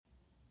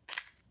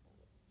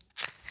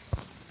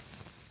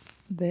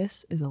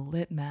This is a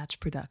Lit Match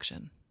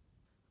production.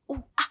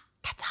 Ooh,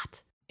 that's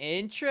hot.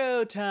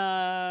 Intro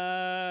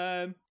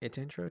time! It's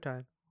intro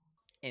time.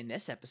 In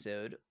this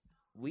episode,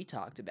 we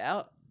talked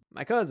about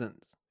My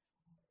cousins.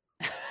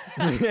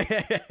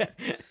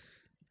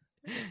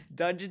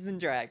 Dungeons and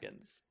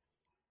Dragons.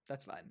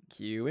 That's fine.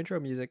 Cue intro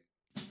music.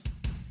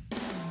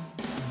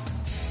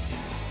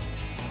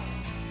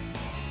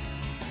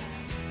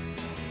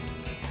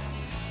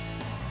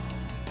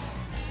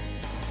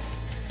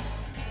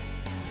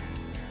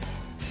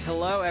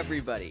 Hello,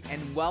 everybody,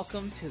 and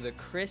welcome to the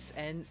Chris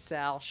and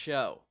Sal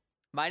Show.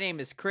 My name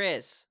is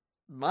Chris,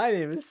 My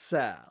name is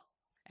Sal.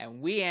 and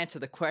we answer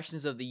the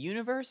questions of the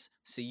universe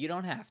so you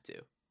don't have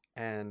to.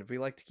 And we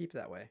like to keep it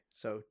that way.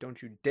 So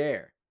don't you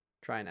dare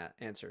try and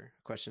answer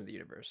a question of the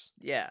universe.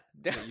 Yeah.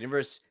 The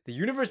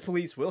universe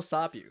police will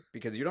stop you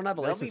because you don't have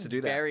a They'll license be to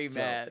do that. very So,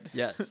 mad.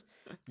 Yes.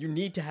 You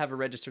need to have a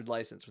registered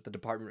license with the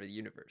Department of the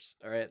Universe.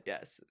 All right.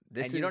 Yes.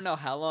 This and you don't know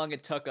how long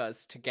it took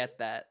us to get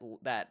that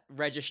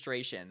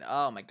registration.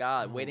 Oh my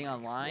God. Oh waiting my-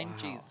 online? wow.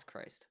 Jesus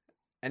Christ.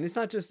 And it's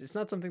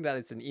not something that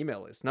it's an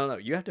email list. No,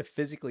 you have to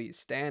physically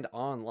stand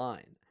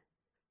online.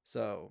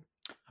 So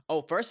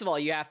Oh, first of all,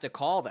 you have to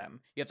call them.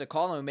 You have to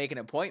call them and make an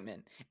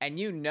appointment. And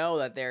you know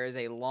that there is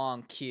a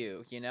long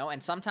queue, you know?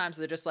 And sometimes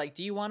they're just like,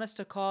 do you want us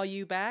to call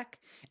you back?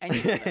 And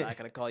you know they're not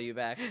going to call you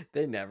back.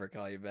 they never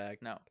call you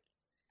back. No.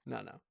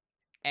 No.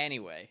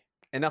 Anyway.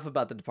 Enough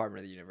about the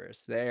Department of the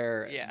Universe.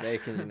 Yeah. They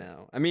can,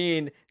 I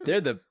mean, they're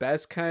the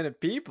best kind of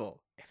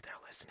people if they're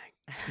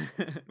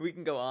listening. We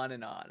can go on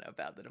and on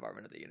about the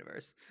Department of the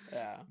Universe.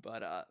 Yeah.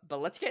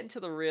 But let's get into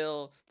the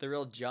real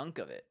junk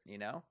of it, you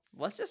know?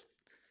 Let's just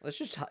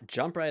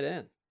Jump right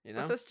in, you know?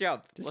 let's just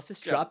jump.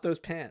 Drop those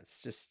pants.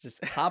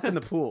 Just hop in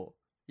the pool.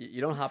 You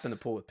don't hop in the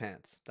pool with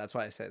pants. That's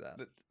why I say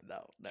that.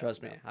 No.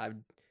 Trust me.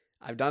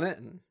 I've done it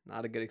and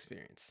not a good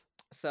experience.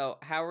 So,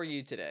 how are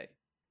you today?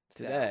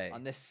 Sal, Today.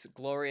 on this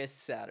glorious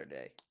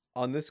Saturday.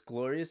 On this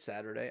glorious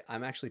Saturday,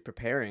 I'm actually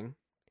preparing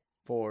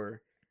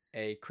for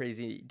a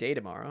crazy day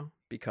tomorrow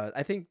because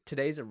I think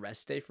today's a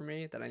rest day for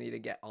me that I need to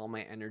get all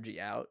my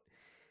energy out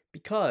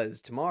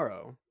because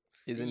tomorrow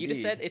is You indeed...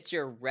 just said it's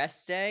your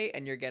rest day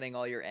and you're getting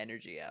all your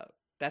energy out.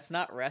 That's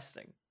not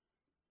resting.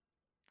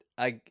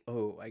 I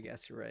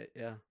guess you're right.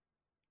 Yeah.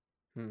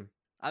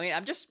 I mean,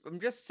 I'm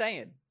just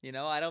saying, you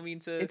know, I don't mean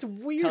to It's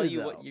weird tell you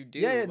though. what you do.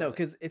 Yeah, no, but-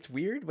 because it's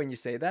weird when you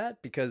say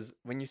that because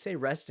when you say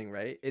resting,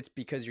 right? It's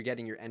because you're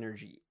getting your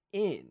energy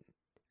in,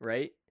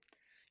 right?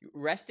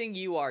 resting,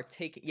 you are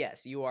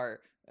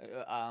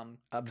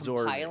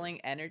Absorbing. compiling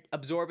energy,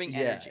 absorbing Yeah,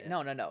 energy.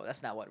 yeah. No,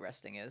 that's not what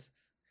resting is.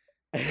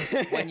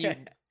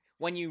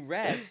 When you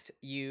rest,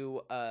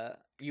 you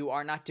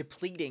are not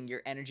depleting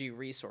your energy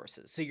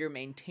resources, so you're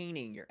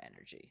maintaining your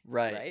energy.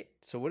 Right.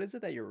 So what is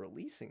it that you're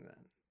releasing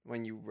then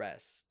when you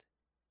rest?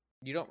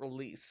 You don't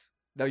release.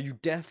 No, you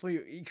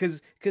definitely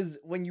because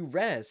when you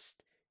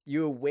rest,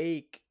 you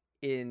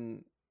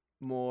awaken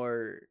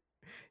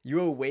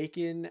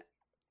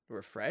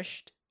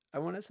refreshed, I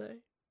want to say.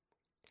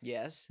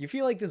 Yes. You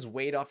feel like this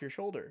weight off your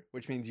shoulder,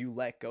 which means you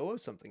let go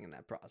of something in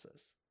that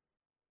process.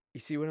 You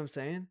see what I'm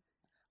saying?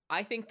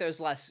 I think there's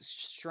less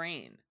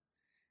strain.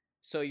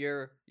 So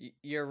you're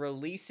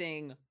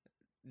releasing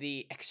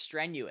the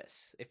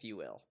extraneous, if you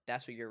will.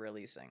 That's what you're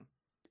releasing.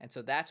 And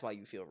so that's why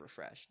you feel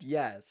refreshed.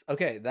 Yes.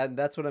 Okay,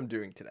 that's what I'm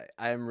doing today.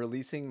 I am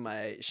releasing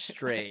my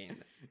strain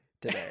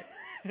today.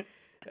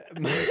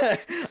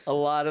 a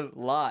lot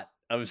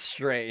of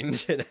strain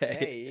today.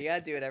 Hey, you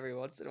gotta do it every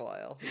once in a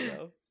while, you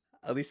know?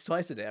 At least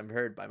twice a day, I'm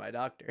heard by my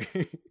doctor.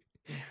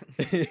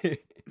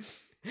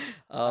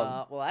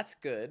 Well, that's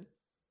good.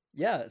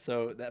 Yeah,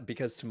 so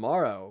because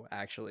tomorrow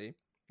actually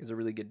is a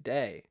really good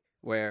day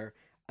where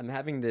I'm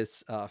having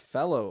this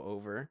fellow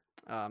over.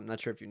 I'm not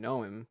sure if you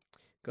know him.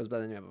 Goes by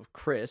the name of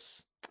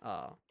Chris.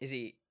 Is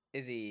he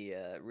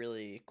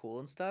really cool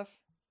and stuff?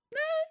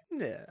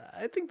 Yeah,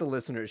 I think the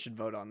listeners should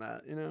vote on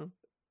that. You know.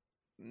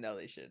 No,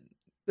 they shouldn't.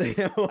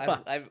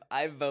 Why?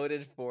 I've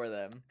voted for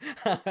them.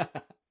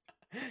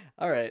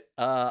 All right.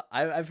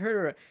 I've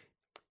heard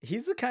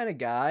he's the kind of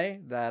guy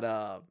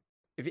that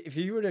if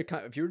you were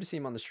to see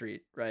him on the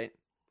street, right,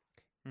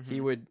 he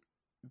Mhm. would,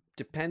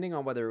 depending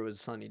on whether it was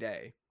a sunny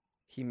day,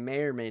 he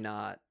may or may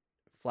not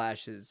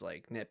flash his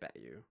like nip at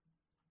you.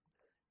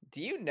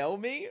 Do you know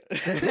me?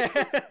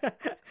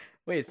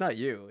 Wait, it's not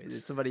you.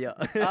 It's somebody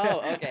else.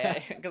 Oh,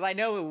 okay. Because I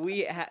know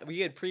we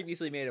had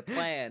previously made a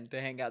plan to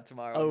hang out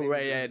tomorrow. Oh, Maybe right.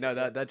 this Yeah. is-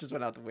 No, that just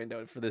went out the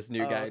window for this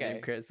new Oh, guy okay.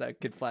 named Chris that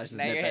could flash his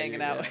Now nip you're at hanging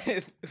you. out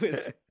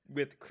Yeah.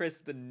 with Chris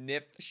the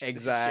Nip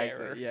Exactly.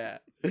 sharer. Yeah.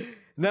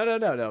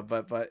 No.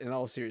 But in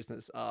all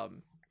seriousness,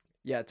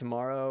 yeah,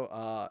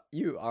 tomorrow,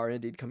 you are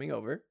indeed coming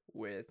over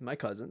with my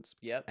cousins,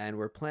 Yep. and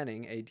we're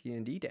planning a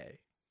D&D day.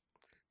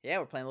 Yeah,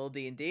 we're playing a little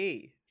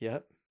D&D.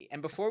 Yep.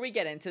 And before we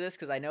get into this,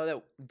 because I know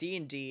that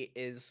D&D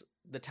is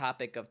the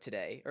topic of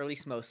today, or at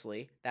least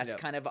mostly, that's Yep.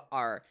 kind of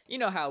our, you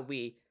know how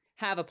we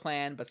have a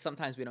plan, but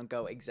sometimes we don't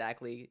go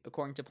exactly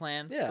according to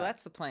plan. Yeah. So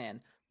that's the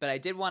plan. But I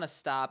did want to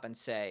stop and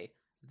say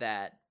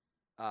that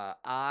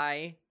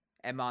I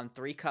am on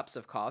 3 cups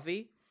of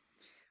coffee.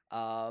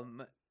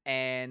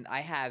 And I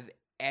have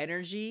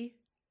energy.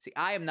 See,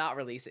 I am not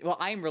releasing. Well,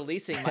 I am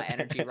releasing my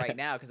energy right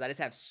now because I just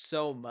have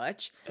so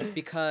much.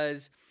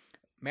 Because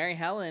Mary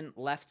Helen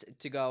left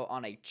to go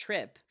on a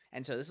trip,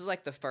 and so this is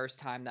like the first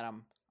time that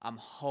I'm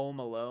home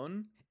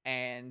alone.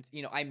 And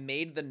I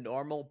made the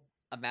normal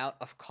amount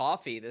of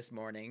coffee this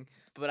morning,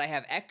 but I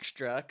have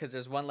extra because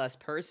there's one less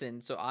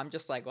person. So I'm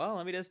just like, well,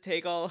 let me just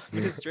drink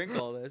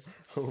all this.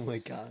 Oh my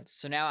god.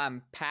 So now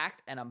I'm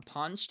packed and I'm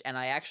punched, and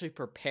I actually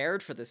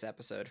prepared for this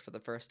episode for the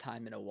first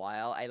time in a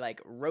while. I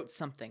wrote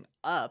something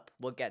up.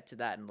 We'll get to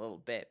that in a little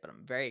bit, but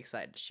I'm very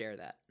excited to share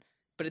that.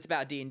 But it's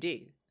about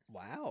D&D.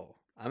 Wow.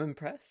 I'm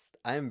impressed.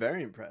 I am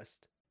very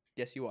impressed.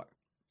 Yes, you are.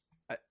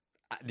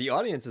 The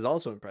audience is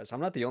also impressed. I'm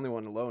not the only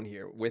one alone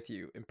here with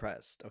you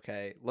impressed,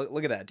 okay?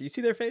 Look at that. Do you see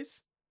their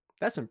face?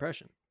 That's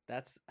impression.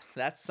 That's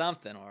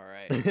something, all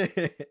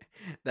right.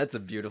 That's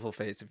a beautiful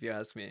face if you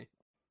ask me.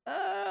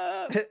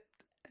 Uh,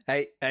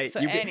 Hey,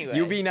 So you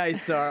anyway. be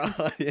nice to our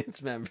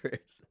audience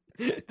members.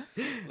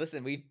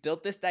 Listen, we've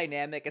built this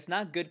dynamic. It's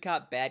not good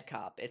cop, bad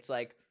cop. It's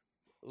like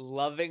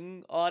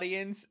loving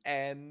audience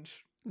and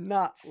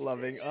Not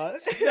loving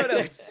us.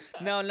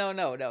 no.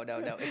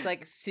 It's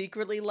like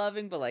secretly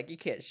loving, but like you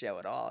can't show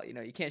it all.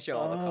 You can't show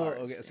all the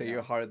cards. Okay, so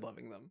you're hard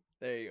loving them.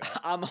 There you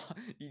go.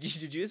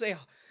 Did you say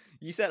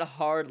you said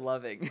hard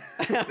loving?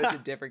 That's a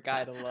different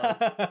kind of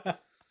love.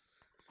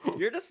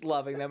 You're just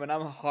loving them, and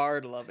I'm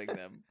hard loving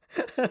them.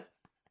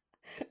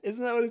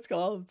 Isn't that what it's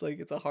called? It's like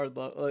it's a hard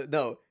love.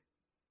 No,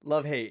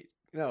 love hate.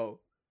 No,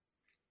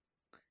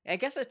 I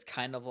guess it's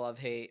kind of love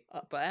hate,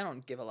 but I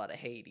don't give a lot of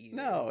hate either.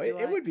 no. do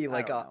It would be I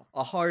like don't a, know.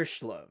 a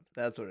harsh love.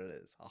 That's what it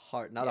is. A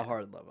hard, not a Yeah.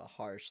 hard love. A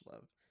harsh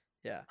love.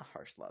 Yeah. A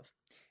harsh love.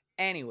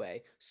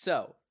 Anyway,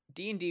 so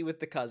D&D with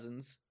the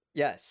cousins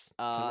Yes.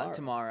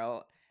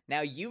 tomorrow.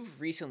 Now you've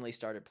recently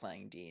started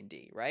playing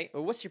D&D, right?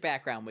 Or what's your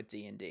background with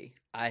D&D?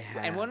 I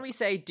have. And when we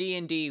say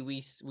D&D,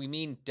 we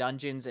mean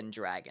Dungeons and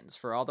Dragons.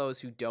 For all those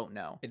who don't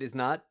know, It is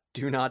not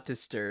do not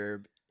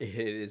disturb. It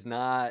is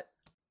not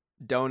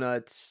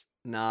donuts,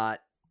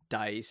 not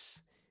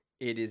dice.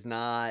 It is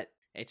not.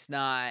 it's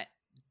not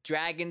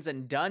Dragons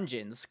and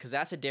Dungeons because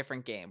that's a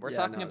different game. We're Yeah,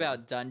 talking no,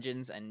 about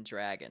Dungeons and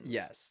Dragons.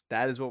 Yes,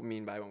 that is what we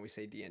mean by when we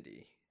say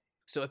D&D.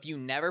 So if you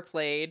never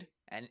played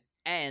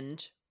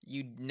and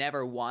you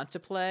never want to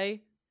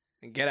play,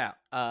 And get out.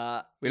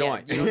 We yeah, don't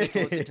want you don't need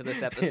to listen to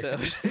this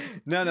episode.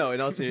 No. In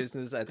all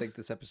seriousness, I think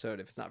this episode,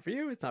 if it's not for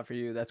you, it's not for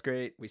you. That's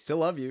great. We still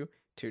love you.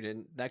 Tune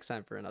in next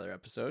time for another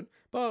episode.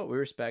 But we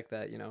respect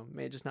that,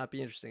 may just not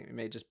be interesting. It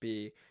may just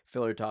be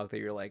filler talk that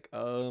you're like,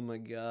 oh my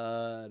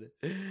God,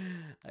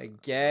 I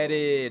get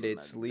it.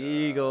 It's my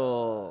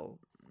legal.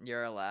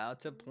 You're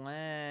allowed to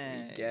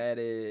play. I get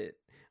it.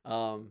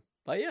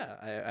 But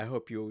yeah, I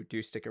hope you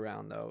do stick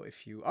around though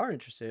if you are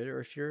interested or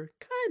if you're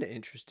kind of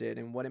interested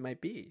in what it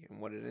might be and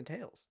what it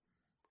entails.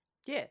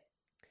 Yeah.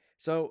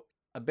 So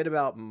a bit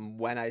about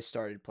when I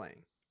started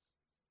playing.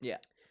 Yeah.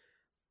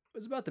 It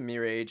was about the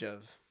mere age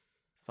of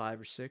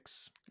 5 or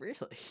 6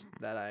 Really?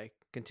 that I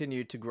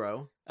continued to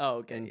grow Oh,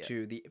 okay.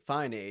 into the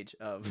fine age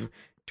of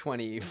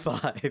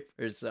 25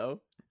 or so.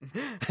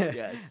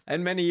 Yes.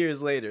 And many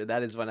years later,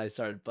 that is when I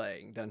started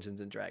playing Dungeons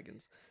and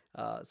Dragons.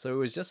 So it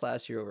was just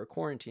last year over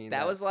quarantine.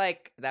 That was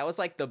like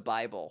the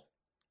Bible.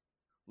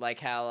 Like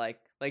how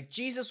like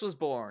Jesus was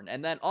born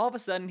and then all of a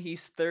sudden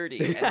he's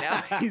 30 and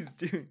now he's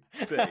doing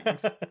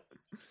things.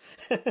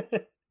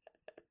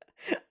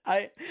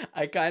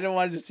 I kind of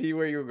wanted to see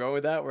where you were going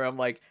with that, where I'm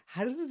like,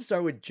 how does it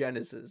start with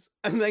Genesis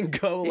and then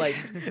go like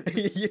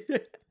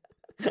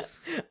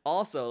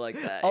Also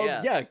like that. Oh,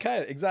 yeah. yeah,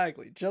 kind of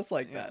exactly, just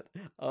like Yeah.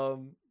 that.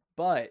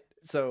 But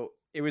so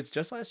it was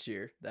just last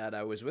year that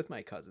I was with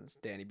my cousins,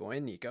 Danny Boy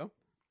and Nico,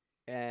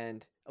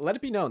 and let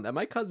it be known that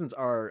my cousins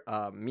are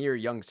mere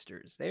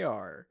youngsters. They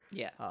are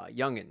Yeah.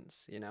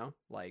 youngins,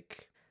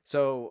 like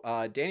so.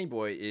 Danny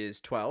Boy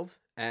is 12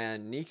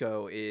 and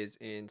Nico is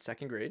in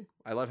 2nd grade.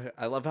 I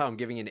love how I'm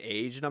giving an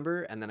age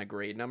number and then a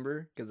grade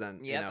number because then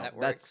Yeah, that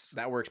works.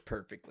 that works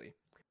perfectly.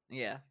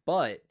 Yeah.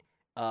 But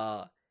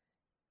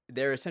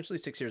they're essentially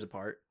 6 years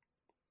apart,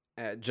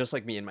 just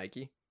like me and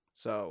Mikey.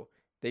 So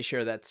they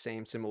share that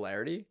same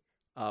similarity,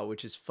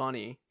 which is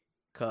funny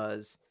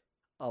because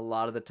a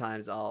lot of the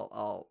times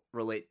I'll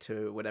relate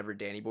to whatever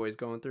Danny Boy is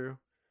going through.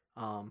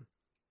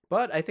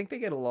 But I think they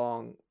get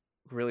along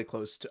really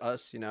close to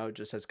us,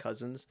 just as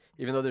cousins,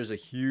 even though there's a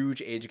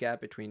huge age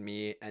gap between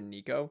me and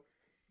Nico.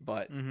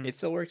 But Mhm. it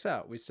still works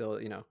out. We still,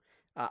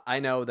 I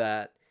know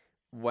that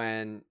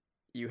when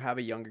you have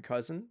a younger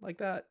cousin like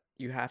that,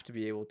 you have to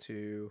be able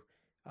to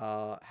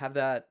have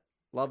that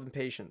love and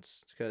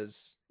patience,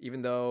 because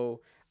even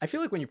though I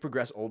feel like when you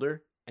progress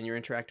older and you're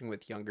interacting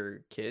with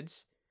younger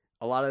kids,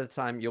 a lot of the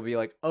time you'll be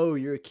like, oh,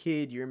 you're a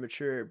kid, you're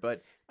immature.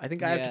 But I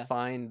think I have Yeah. to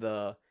find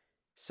the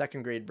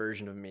 2nd grade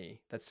version of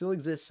me that still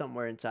exists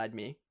somewhere inside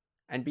me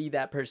and be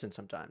that person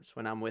sometimes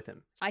when I'm with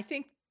him. I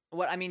think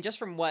what I mean, just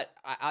from what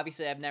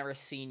obviously I've never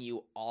seen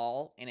you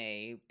all in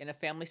a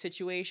family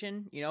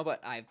situation,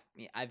 but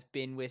I've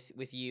been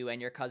with you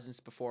and your cousins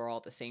before all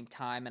at the same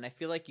time, and I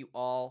feel like you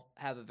all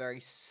have a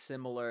very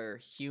similar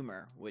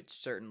humor, which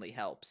certainly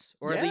helps.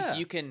 Or at least Yeah.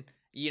 you can,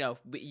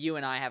 you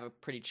and I have a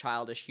pretty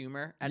childish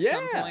humor at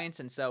some Yeah. points,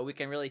 and so we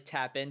can really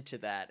tap into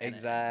that. And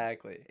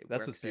Exactly. it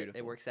That's what's works. It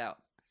beautiful. works out.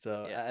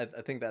 So Yeah.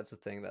 I think that's the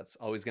thing that's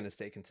always going to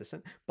stay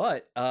consistent.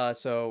 But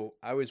so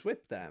I was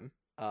with them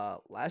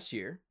last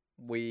year.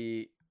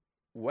 We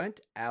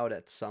went out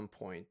at some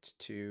point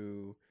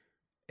to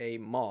a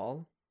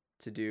mall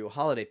to do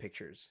holiday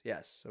pictures.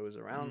 Yes, so it was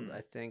around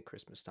I think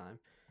Christmas time,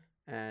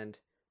 and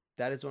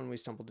that is when we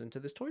stumbled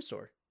into this toy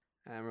store,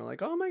 and we're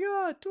like, "Oh my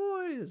god,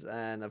 toys!"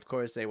 And of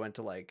course, they went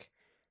to like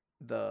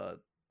the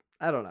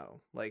I don't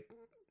know, like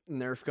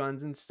Nerf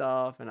guns and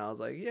stuff, and I was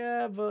like,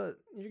 yeah, but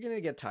you're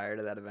gonna get tired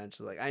of that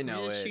eventually. Like, I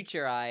know Just it. shoot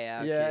your eye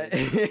out, Yeah.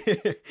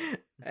 kid.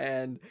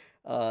 And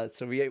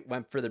so we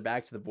went further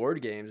back to the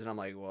board games, and I'm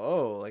like,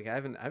 whoa, like I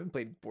haven't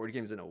played board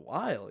games in a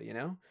while, you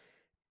know?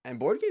 And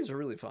board games are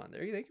really fun.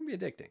 They can be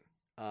addicting.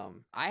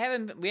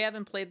 We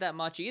haven't played that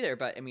much either,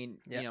 but I mean,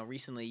 Yeah.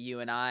 recently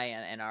you and I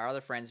and our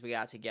other friends, we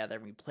got together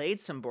and we played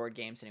some board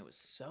games, and it was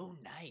so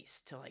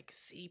nice to like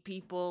see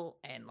people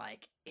and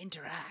like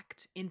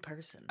interact in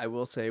person. I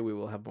will say we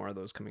will have more of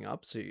those coming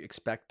up, so you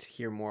expect to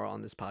hear more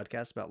on this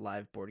podcast about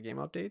live board game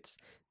updates.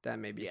 That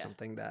may be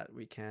something that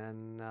we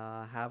can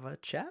have a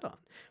chat on.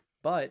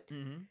 But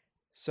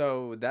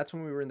so that's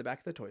when we were in the back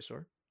of the toy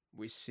store.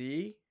 We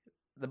see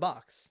the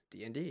box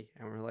D&D,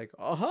 and we're like,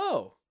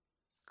 oh,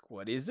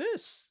 what is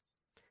this?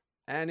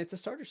 And it's a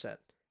starter set.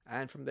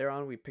 And from there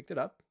on, we picked it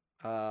up,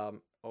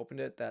 opened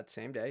it that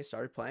same day,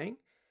 started playing,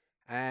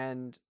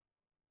 and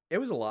it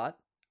was a lot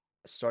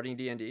starting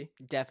D&D.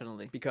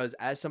 Definitely. Because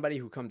as somebody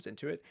who comes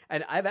into it,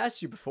 and I've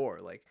asked you before,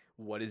 like,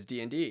 what is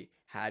D&D?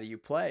 How do you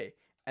play?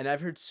 And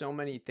I've heard so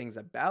many things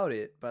about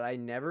it, but I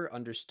never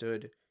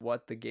understood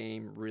what the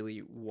game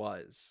really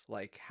was.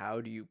 Like,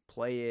 how do you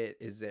play it?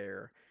 Is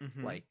there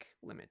like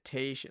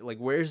limitation? Like,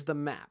 where's the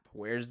map?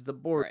 Where's the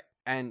board? Right.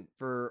 And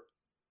for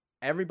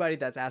everybody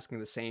that's asking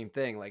the same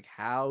thing, like,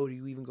 how do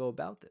you even go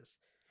about this?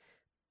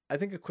 I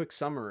think a quick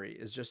summary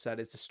is just that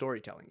it's a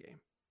storytelling game.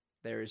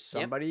 There is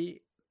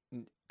somebody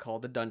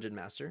called the Dungeon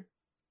Master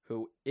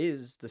who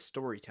is the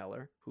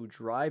storyteller, who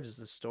drives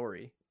the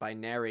story by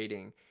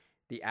narrating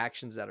the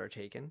actions that are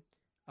taken,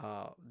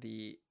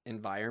 the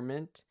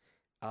environment,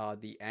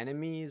 the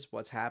enemies,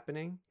 what's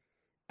happening,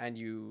 and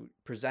you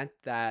present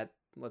that,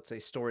 let's say,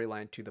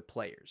 storyline to the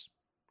players.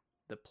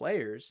 The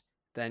players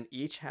then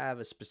each have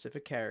a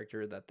specific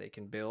character that they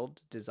can build,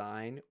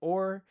 design,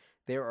 or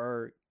there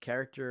are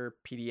character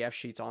PDF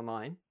sheets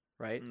online,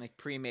 right? Like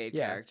pre-made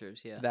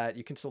characters, that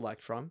you can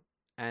select from.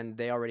 And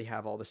they already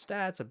have all the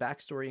stats, a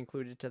backstory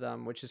included to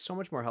them, which is so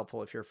much more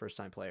helpful if you're a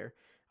first-time player,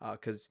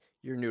 because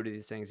you're new to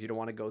these things. You don't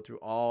want to go through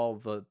all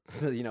the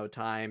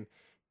time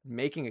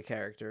making a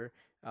character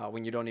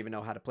when you don't even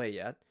know how to play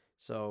yet.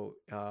 So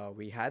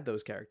we had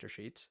those character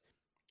sheets,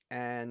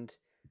 and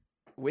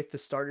with the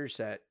starter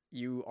set,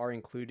 you are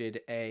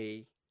included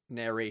a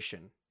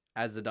narration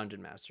as the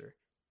Dungeon Master,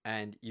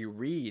 and you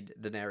read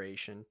the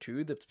narration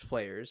to the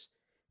players,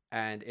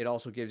 and it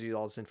also gives you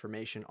all this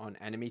information on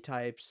enemy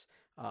types,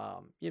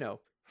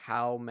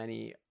 how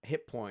many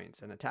hit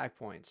points and attack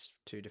points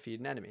to defeat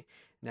an enemy.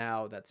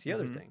 Now, that's the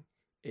other thing,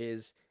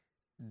 is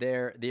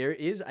there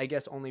is, I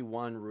guess, only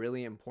one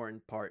really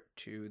important part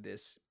to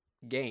this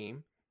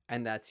game,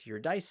 and that's your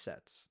dice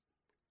sets.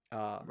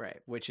 right.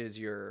 Which is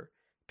your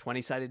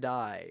 20-sided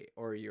die,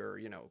 or your,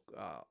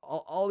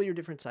 all your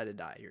different sided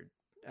die.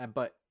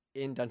 But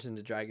in Dungeons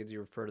and Dragons, you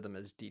refer to them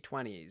as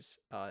D20s,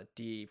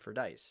 D for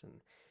dice,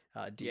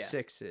 and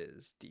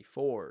D6s,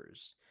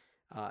 D4s,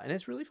 and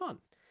it's really fun.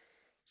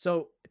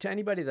 So to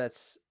anybody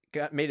that's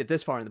made it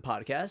this far in the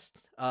podcast,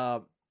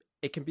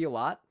 it can be a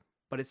lot,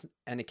 but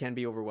it can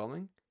be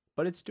overwhelming,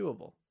 but it's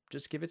doable.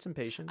 Just give it some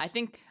patience. I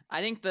think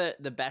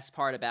the best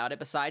part about it,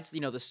 besides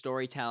the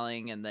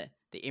storytelling and the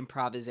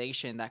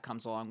improvisation that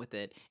comes along with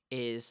it,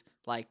 is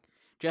like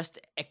just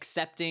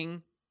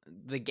accepting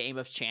the game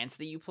of chance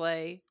that you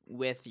play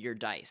with your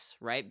dice,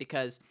 right?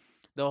 Because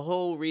the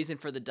whole reason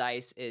for the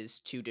dice is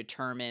to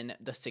determine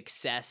the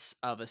success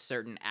of a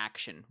certain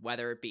action,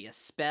 whether it be a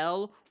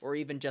spell or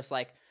even just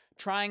like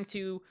trying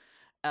to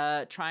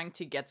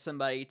get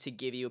somebody to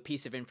give you a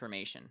piece of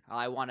information.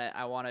 I want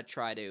to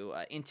try to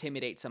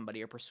intimidate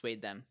somebody or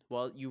persuade them.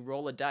 Well, you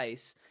roll a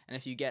dice, and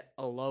if you get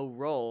a low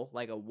roll,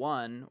 like a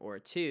 1 or a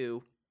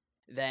 2,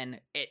 then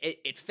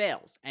it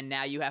fails, and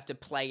now you have to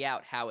play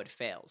out how it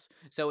fails.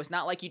 So it's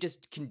not like you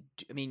just can,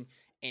 I mean,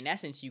 in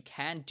essence, you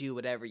can do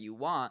whatever you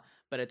want,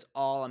 but it's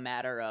all a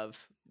matter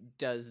of,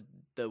 does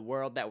the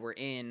world that we're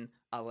in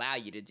allow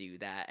you to do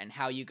that, and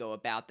how you go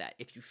about that.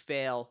 If you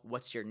fail,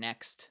 what's your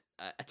next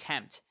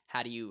attempt?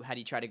 How do you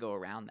try to go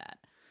around that?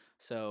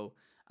 So,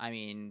 I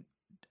mean,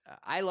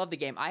 I love the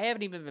game. I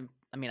haven't even been,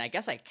 I mean, I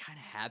guess I kind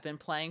of have been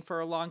playing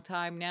for a long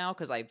time now,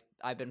 because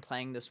I've been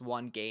playing this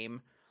one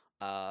game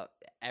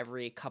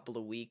every couple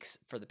of weeks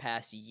for the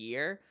past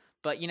year.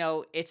 But you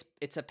know, it's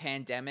a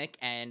pandemic,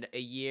 and a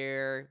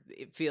year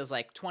it feels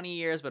like 20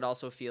 years, but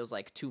also feels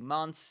like 2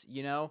 months.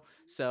 You know,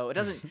 so it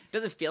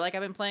doesn't feel like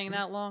I've been playing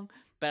that long.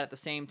 But at the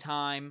same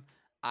time,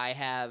 I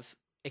have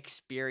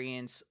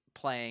experience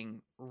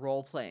playing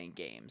role playing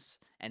games,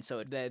 and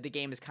so the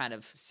game is kind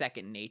of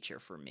second nature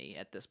for me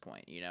at this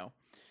point. You know,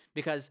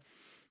 because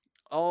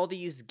all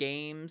these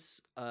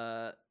games,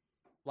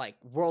 like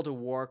World of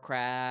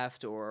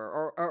Warcraft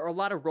or a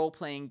lot of role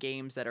playing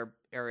games that are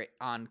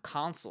on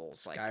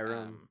consoles, like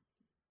Skyrim.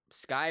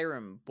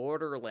 Skyrim,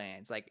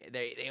 Borderlands, like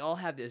they all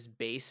have this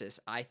basis,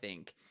 I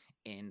think,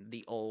 in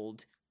the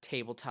old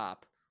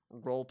tabletop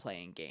role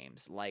playing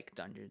games like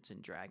Dungeons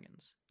and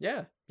Dragons.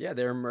 Yeah, yeah,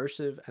 they're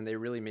immersive and they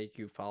really make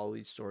you follow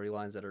these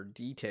storylines that are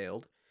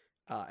detailed.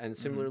 And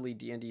similarly,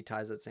 D&D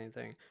ties that same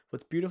thing.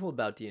 What's beautiful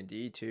about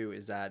D&D too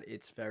is that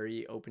it's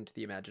very open to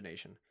the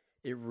imagination.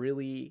 It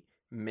really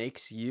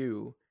makes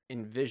you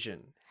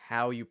envision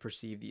how you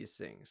perceive these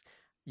things.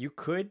 You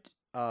could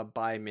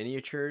buy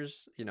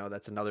miniatures. You know,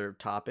 that's another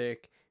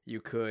topic.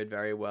 You could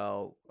very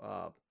well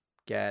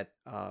get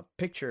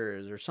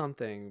pictures or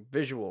something,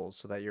 visuals,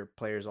 so that your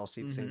players all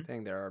see the same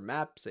thing. There are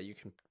maps that you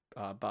can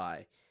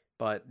buy.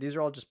 But these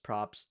are all just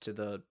props to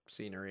the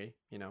scenery,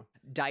 you know.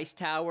 Dice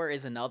Tower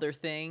is another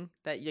thing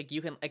that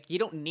you can, like, you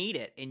don't need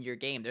it in your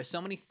game. There's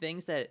so many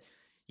things that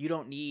you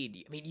don't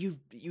need. I mean,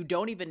 you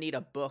don't even need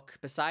a book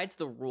besides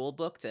the rule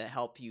book to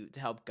help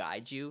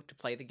guide you to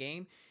play the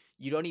game.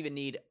 You don't even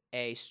need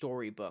a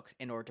storybook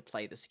in order to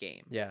play this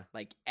game. Yeah.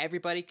 Like,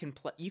 everybody can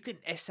play. You can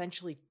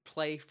essentially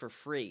play for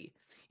free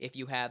if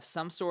you have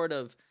some sort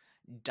of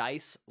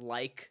dice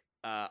like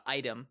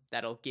item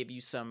that'll give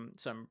you some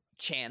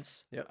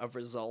chance of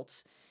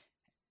results,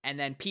 and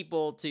then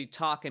people to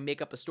talk and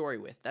make up a story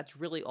with. That's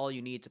really all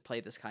you need to play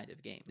this kind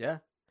of game. Yeah.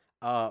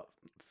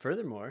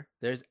 Furthermore,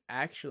 there's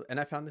actually, and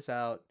I found this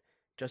out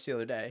just the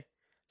other day, I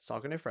was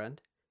talking to a friend,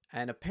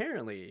 and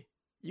apparently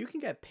you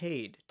can get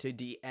paid to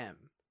DM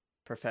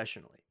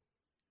professionally.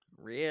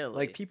 Really?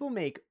 Like, people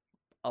make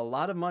a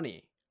lot of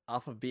money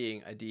off of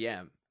being a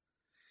DM.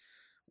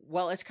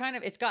 Well, it's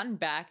gotten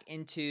back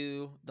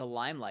into the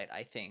limelight,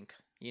 I think.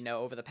 You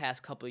know, over the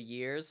past couple of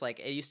years, like,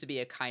 it used to be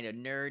a kind of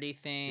nerdy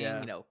thing.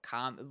 Yeah. You know,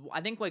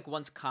 I think, like,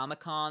 once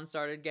Comic-Con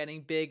started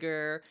getting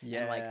bigger,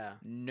 and like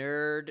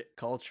nerd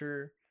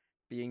culture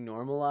being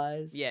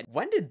normalized. Yeah.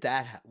 When did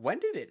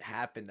it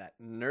happen that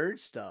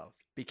nerd stuff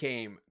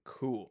became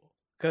cool?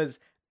 Because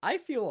I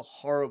feel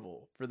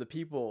horrible for the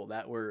people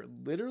that were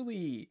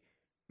literally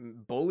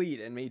bullied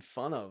and made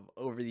fun of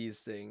over these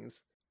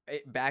things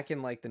back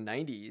in like the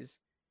 90s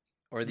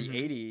or the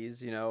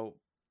 80s, you know.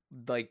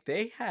 Like,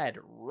 they had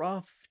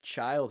rough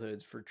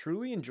childhoods for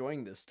truly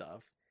enjoying this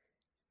stuff.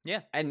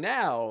 Yeah. And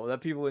now that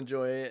people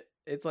enjoy it,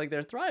 it's like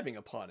they're thriving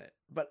upon it.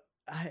 But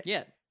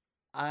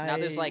now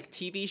there's like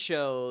TV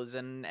shows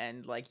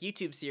and like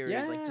YouTube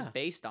series like just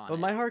based on it. But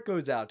my heart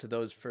goes out to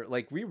those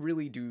like, we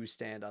really do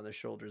stand on the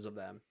shoulders of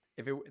them.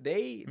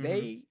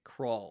 They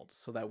crawled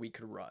so that we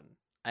could run.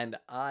 And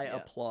I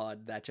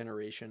applaud that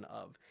generation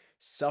of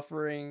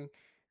suffering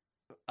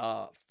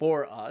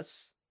for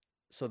us,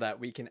 so that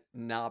we can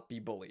not be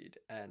bullied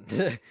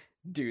and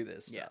do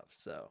this stuff.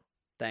 So,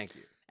 thank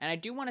you. And I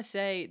do want to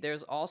say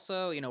there's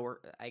also, you know,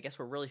 I guess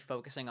we're really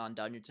focusing on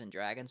Dungeons and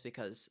Dragons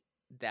because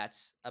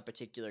that's a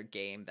particular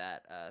game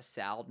that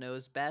Sal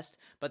knows best.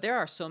 But there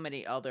are so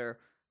many other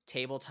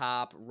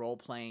tabletop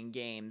role-playing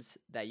games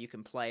that you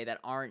can play that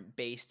aren't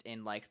based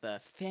in like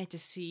the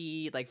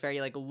fantasy, like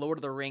very like Lord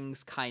of the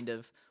Rings kind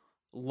of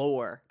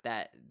lore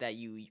that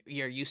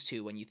you're used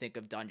to when you think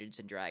of Dungeons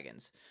and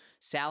Dragons.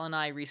 Sal and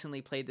I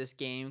recently played this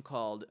game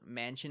called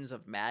Mansions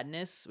of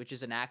Madness, which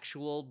is an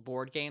actual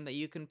board game that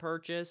you can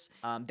purchase.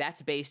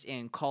 That's based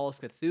in Call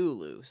of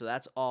Cthulhu, so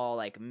that's all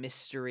like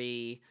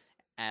mystery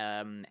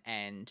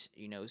and,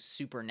 you know,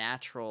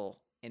 supernatural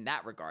in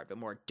that regard, but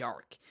more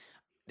dark.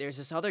 There's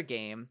this other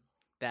game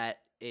that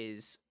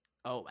is,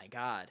 oh my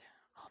god,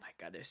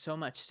 there's so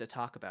much to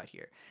talk about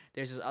here.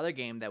 There's this other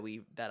game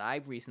that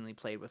I've recently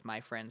played with my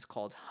friends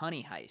called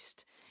Honey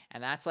Heist,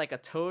 and that's like a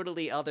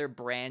totally other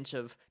branch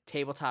of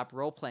tabletop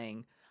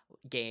role-playing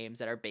games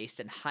that are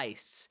based in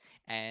heists,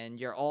 and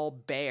you're all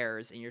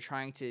bears and you're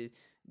trying to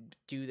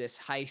do this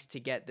heist to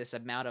get this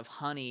amount of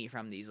honey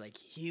from these like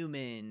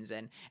humans,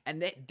 and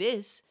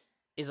this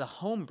is a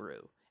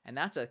homebrew, and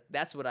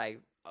that's what I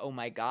oh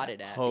my god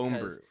it at.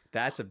 Homebrew,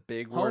 that's a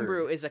big word.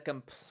 Homebrew is a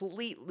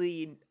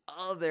completely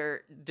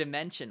other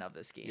dimension of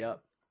this game.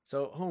 Yep.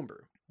 So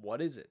homebrew,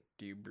 what is it?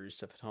 Do you brew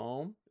stuff at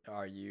home?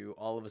 Are you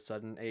all of a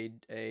sudden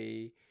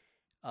a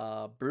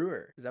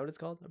brewer? Is that what it's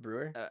called? A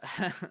brewer?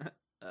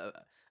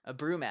 A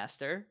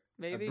brewmaster,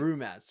 maybe? A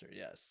brewmaster,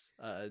 yes.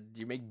 Do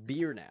you make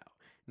beer now?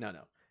 No.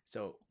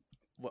 So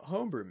what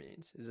homebrew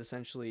means is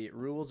essentially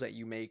rules that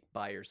you make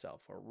by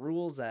yourself, or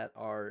rules that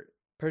are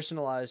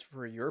personalized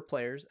for your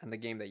players and the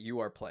game that you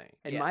are playing.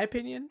 In my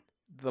opinion,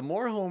 the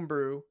more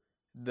homebrew,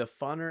 the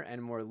funner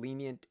and more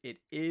lenient it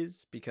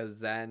is, because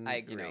then,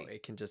 you know,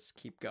 it can just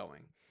keep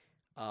going.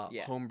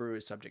 Homebrew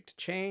is subject to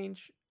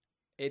change.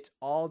 it's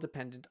all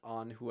dependent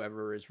on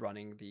whoever is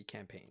running the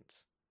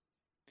campaigns.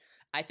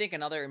 I think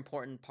another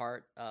important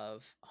part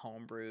of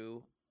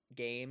homebrew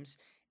games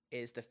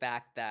is the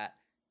fact that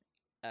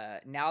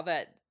now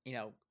that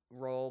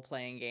role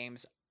playing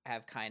games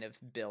have kind of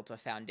built a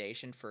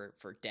foundation for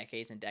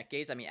decades and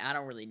decades. I mean, I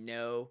don't really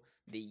know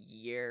the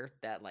year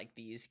that like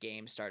these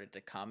games started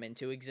to come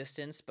into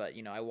existence, but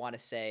I want to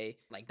say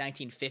like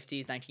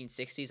 1950s,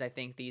 1960s. I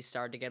think these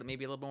started to get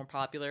maybe a little more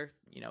popular.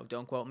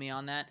 Don't quote me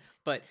on that.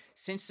 But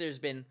since there's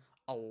been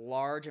a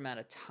large amount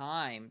of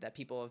time that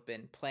people have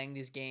been playing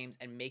these games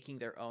and making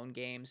their own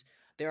games,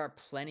 there are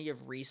plenty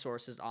of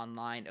resources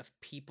online of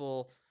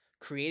people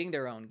creating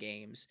their own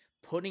games,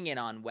 putting it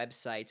on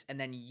websites, and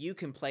then you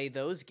can play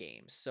those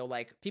games. So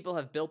like people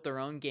have built their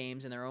own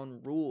games and their own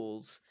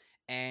rules,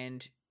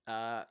 and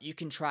you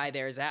can try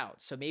theirs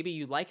out. So maybe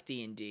you like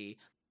D&D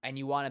and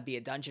you want to be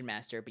a dungeon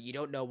master, but you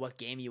don't know what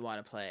game you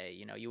want to play.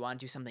 You want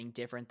to do something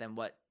different than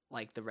what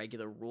like the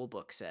regular rule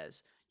book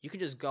says. You can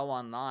just go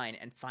online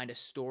and find a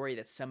story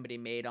that somebody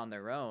made on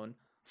their own,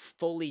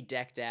 fully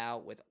decked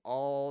out with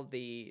all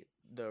the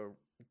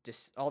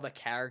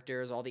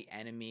characters, all the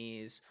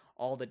enemies,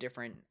 all the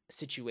different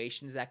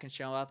situations that can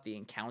show up, the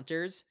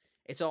encounters.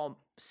 It's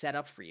all set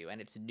up for you,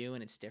 and it's new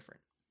and it's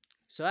different.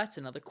 So that's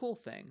another cool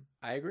thing.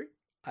 I agree.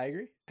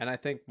 And I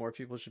think more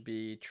people should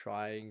be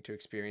trying to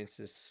experience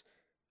this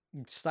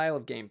style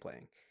of game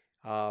playing.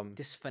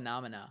 This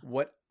phenomena.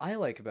 What I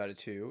like about it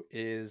too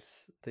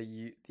is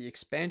the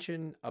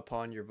expansion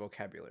upon your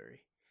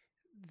vocabulary.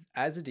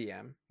 As a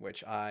DM,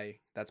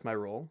 that's my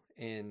role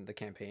in the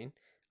campaign,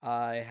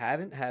 I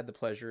haven't had the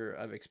pleasure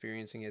of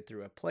experiencing it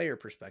through a player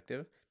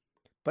perspective,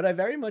 but I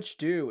very much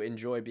do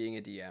enjoy being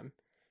a DM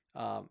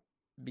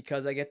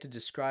because I get to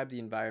describe the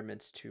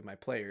environments to my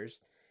players,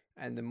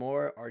 and the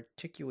more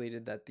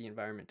articulated that the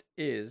environment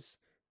is,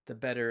 the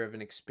better of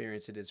an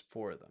experience it is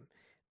for them.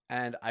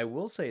 And I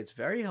will say it's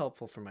very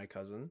helpful for my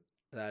cousin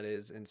that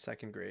is in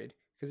second grade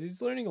because he's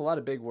learning a lot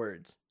of big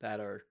words that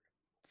are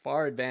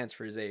far advanced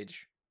for his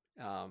age.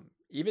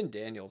 Even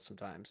Daniel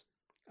sometimes.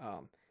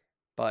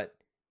 But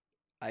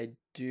I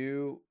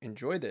do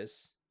enjoy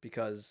this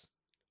because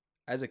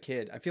as a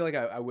kid, I feel like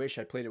I wish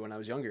I played it when I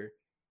was younger,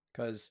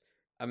 because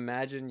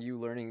imagine you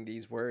learning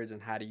these words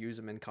and how to use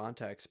them in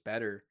context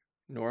better,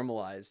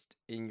 normalized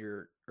in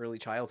your early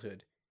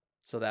childhood,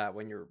 so that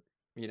when you're,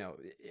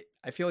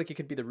 I feel like it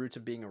could be the roots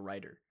of being a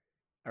writer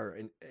or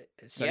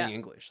studying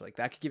English. Like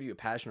that could give you a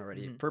passion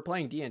already for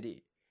playing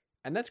D&D.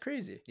 And that's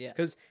crazy. Yeah.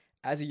 Because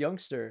as a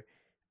youngster,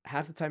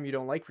 half the time you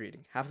don't like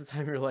reading. Half the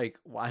time you're like,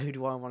 why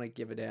do I want to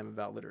give a damn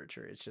about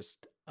literature? It's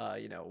just,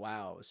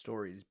 wow,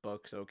 stories,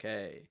 books,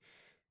 okay.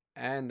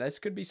 And this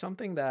could be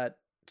something that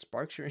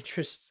sparks your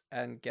interest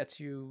and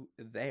gets you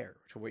there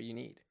to where you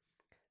need.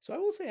 So I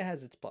will say it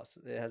has its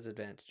pluses. It has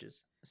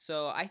advantages.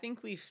 So I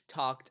think we've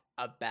talked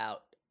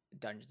about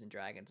Dungeons and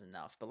Dragons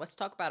enough, but let's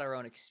talk about our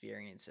own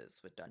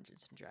experiences with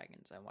Dungeons and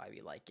Dragons and why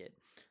we like it.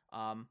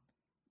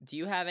 Do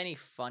you have any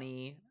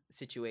funny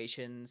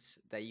situations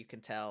that you can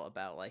tell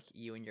about like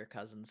you and your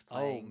cousins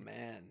playing? Oh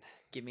man.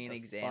 Give me an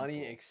example.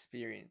 Funny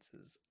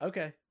experiences.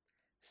 Okay.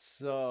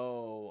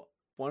 So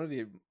one of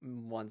the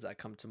ones that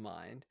come to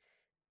mind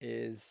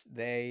is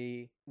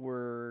they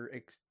were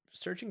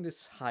searching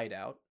this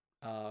hideout,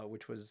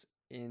 which was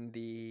in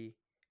the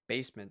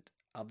basement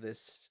of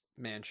this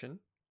mansion.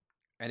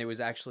 And it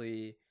was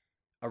actually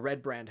a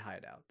Red Brand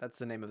hideout. That's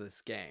the name of this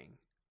gang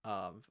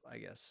of, I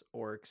guess,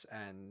 orcs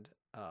and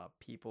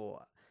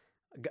people.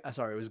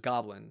 Sorry, it was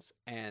goblins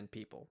and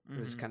people. It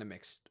was kind of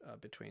mixed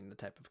between the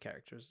type of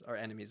characters or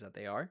enemies that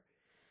they are.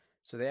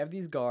 So they have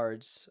these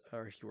guards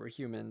who are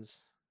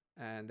humans,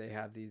 and they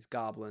have these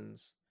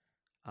goblins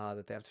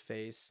that they have to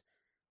face.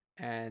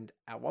 And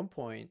at one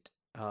point,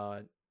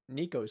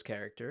 Nico's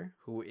character,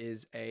 who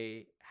is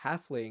a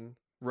halfling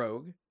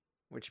rogue,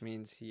 which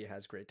means he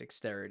has great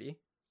dexterity,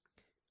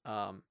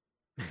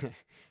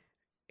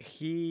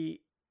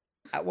 he,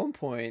 at one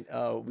point,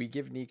 we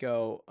give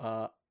Nico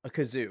a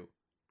kazoo,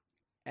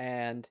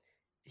 and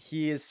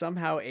he is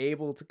somehow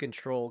able to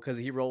control, because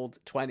he rolled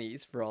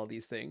 20s for all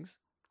these things.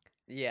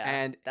 Yeah,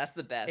 and that's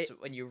the best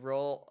when you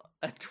roll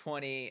a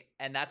 20,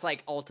 and that's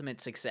like ultimate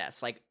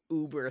success, like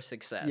uber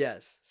success.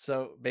 Yes,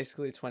 so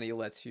basically 20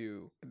 lets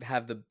you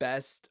have the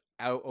best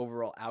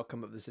overall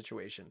outcome of the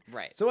situation.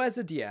 Right. So as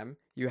a DM,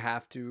 you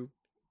have to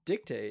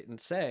dictate and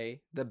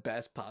say the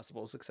best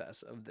possible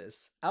success of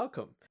this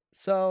outcome.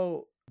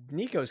 So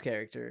Nico's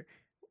character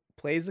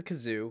plays a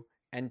kazoo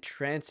and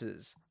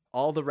trances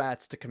all the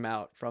rats to come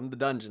out from the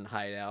dungeon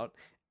hideout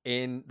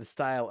in the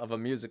style of a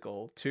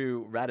musical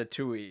to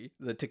Ratatouille,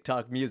 the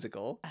TikTok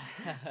musical.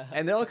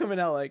 And they're all coming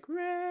out like,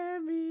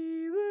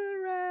 Remy the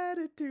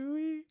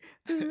Ratatouille,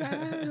 the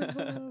rat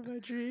above my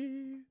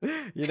dream.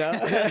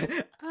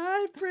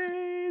 I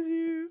praise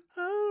you,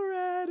 oh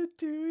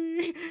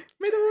Ratatouille,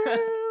 may the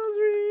world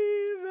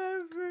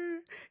remember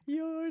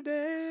your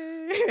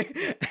day.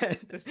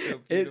 That's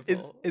so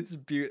beautiful. It's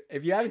beautiful.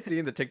 If you haven't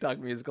seen the TikTok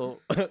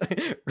musical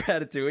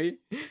Ratatouille,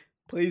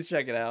 please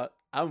check it out.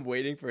 I'm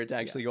waiting for it to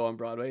actually go on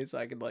Broadway so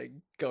I can like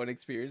go and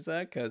experience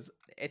that, because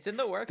It's in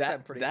the works. that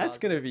I'm pretty that's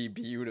gonna positive.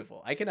 be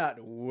beautiful. I cannot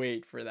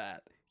wait for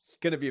that. It's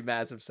gonna be a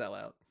massive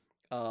sellout.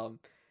 Um,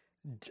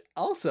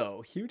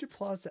 Also, huge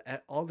applause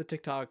to all the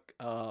TikTok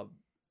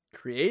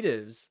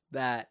creatives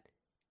that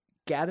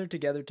gathered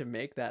together to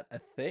make that a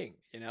thing.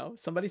 You know,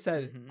 somebody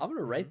said, Mm-hmm, "I'm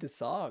gonna mm-hmm. write this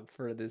song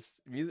for this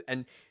music,"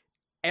 and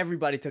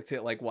everybody took to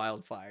it like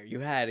wildfire. You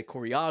had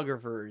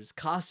choreographers,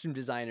 costume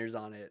designers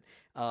on it,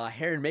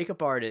 hair and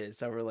makeup artists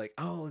that were like,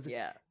 "Oh, it's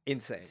Yeah,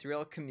 insane." it's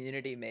real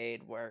community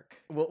made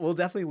work. We'll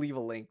definitely leave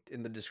a link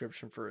in the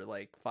description for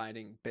like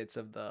finding bits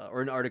of the,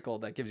 or an article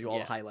that gives you all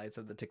the Yeah. highlights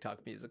of the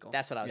TikTok musical.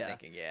 That's what I was Yeah.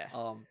 thinking.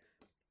 Yeah.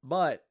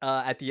 But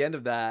at the end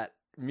of that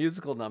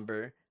musical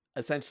number,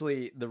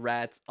 essentially the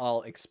rats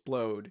all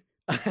explode,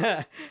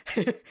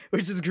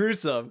 which is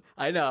gruesome.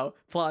 I know,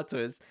 plot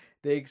twist.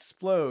 They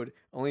explode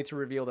only to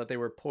reveal that they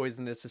were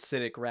poisonous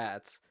acidic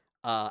rats,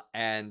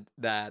 and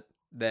that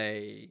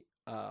they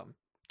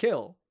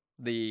kill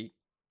the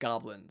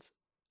goblins.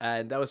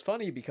 And that was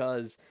funny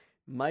because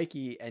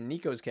Mikey and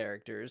Nico's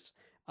characters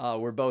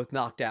were both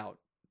knocked out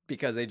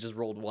because they just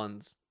rolled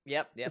ones.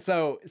 Yep. Yep.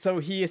 So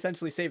he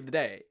essentially saved the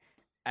day,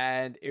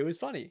 and it was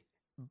funny.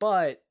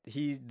 But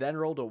he then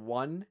rolled a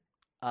 1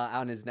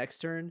 on his next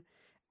turn,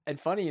 and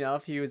funny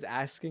enough, he was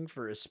asking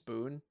for a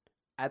spoon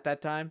at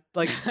that time,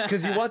 like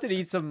because he wanted to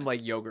eat some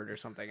like yogurt or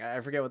something. I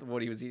forget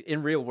what he was eating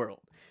in real world,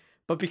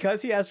 but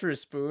because he asked for a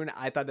spoon,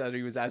 I thought that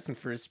he was asking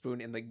for a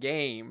spoon in the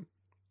game,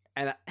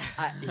 and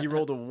he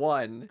rolled a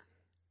 1,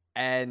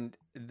 and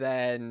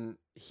then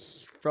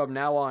from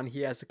now on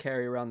he has to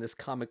carry around this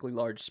comically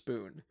large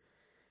spoon.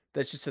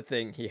 That's just a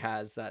thing he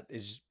has that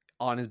is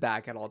on his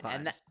back at all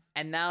times.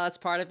 And now that's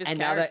part of his and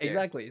character. now that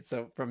exactly.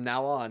 So from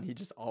now on, he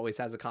just always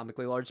has a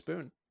comically large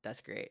spoon.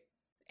 That's great.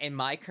 In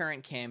my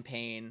current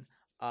campaign,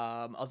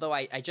 although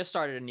I just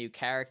started a new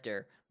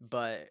character,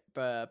 but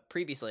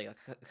previously, like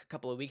a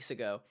couple of weeks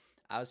ago,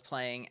 I was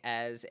playing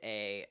as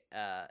a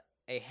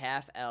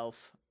half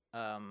elf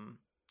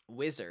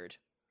wizard,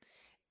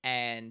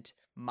 and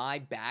my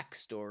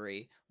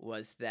backstory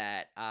was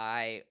that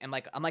I'm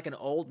like an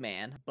old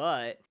man,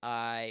 but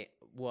I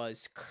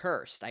was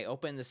cursed. I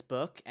opened this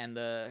book, and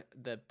the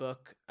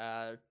book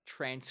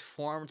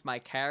transformed my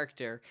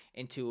character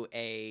into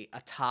a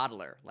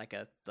toddler, like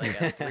a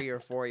 3 or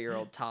 4 year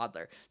old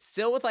toddler.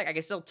 Still with like I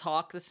can still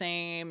talk the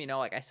same,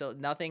 like I still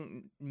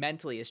nothing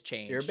mentally has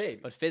changed. You're a baby.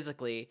 But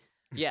physically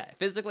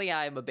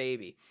I'm a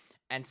baby.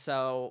 And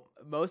so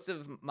most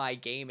of my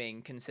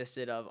gaming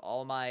consisted of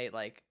all my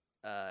like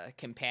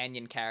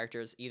companion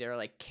characters either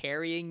like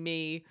carrying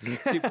me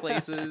to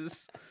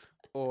places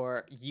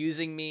or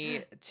using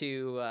me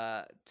to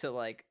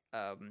like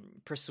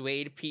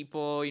persuade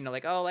people,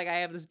 like, oh, like I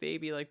have this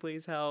baby, like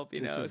please help,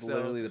 This is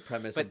literally the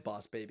premise of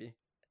Boss Baby.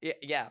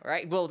 Yeah,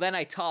 right. Well, then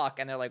I talk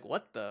and they're like,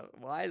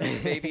 why is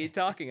this baby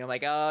talking? I'm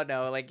like, oh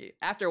no, like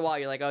after a while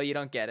you're like, oh, you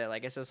don't get it,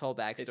 like it's this whole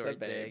backstory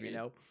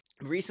thing.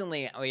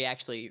 Recently we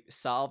actually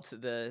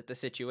solved the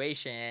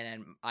situation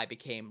and I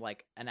became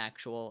like an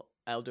actual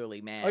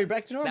elderly man. Oh, you're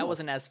back to normal. That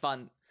wasn't as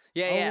fun.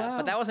 Yeah,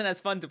 but that wasn't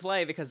as fun to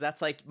play because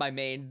that's like my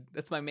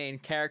main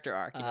character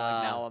arc. Like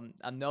now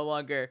I'm no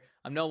longer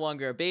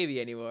a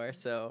baby anymore.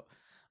 So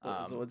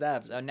so what's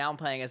that? So now I'm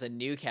playing as a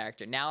new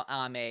character. Now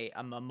I'm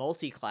a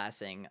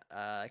multi-classing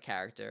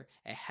character,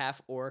 a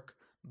half orc,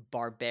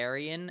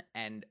 barbarian,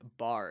 and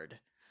bard.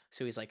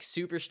 So he's like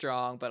super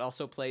strong, but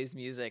also plays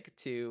music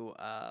to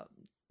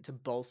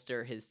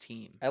bolster his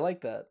team. I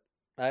like that.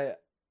 I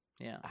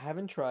Yeah.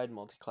 haven't tried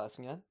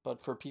multi-classing yet,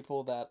 but for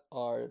people that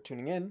are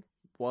tuning in,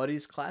 what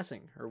is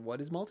classing or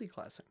what is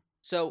multi-classing?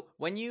 So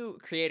when you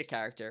create a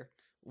character,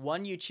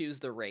 one, you choose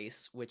the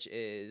race, which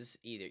is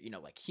either,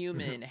 like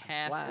human,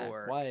 half Black,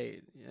 orc.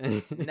 white.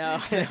 No.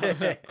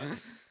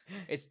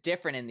 It's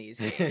different in these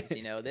games.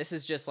 This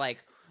is just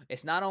like,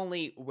 it's not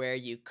only where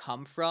you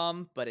come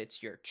from, but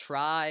it's your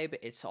tribe.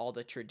 It's all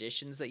the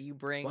traditions that you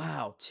bring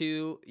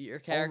to your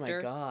character.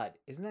 Oh my God.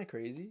 Isn't that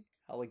crazy?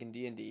 How like in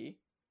D&D,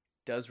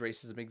 does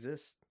racism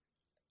exist?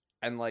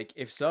 And like,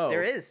 if so,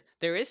 there is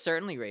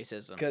certainly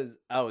racism. Because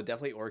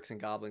definitely orcs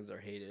and goblins are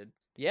hated.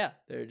 Yeah,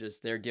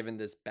 they're given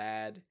this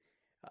bad.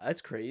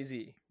 That's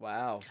crazy.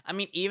 Wow. I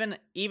mean,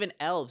 even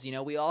elves.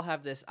 We all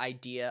have this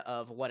idea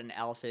of what an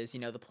elf is.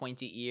 The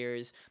pointy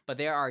ears. But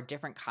there are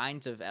different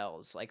kinds of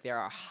elves. Like there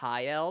are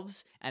high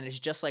elves, and it's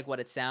just like what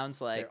it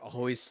sounds like. They're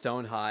always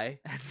stone high.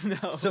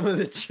 No, some of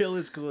the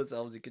chillest, coolest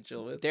elves you could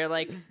chill with. They're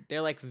like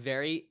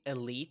very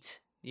elite.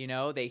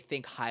 They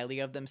think highly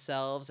of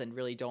themselves and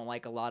really don't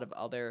like a lot of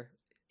other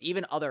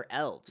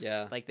elves.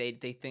 Yeah. Like they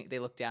think they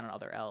look down on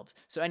other elves.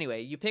 So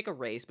anyway, you pick a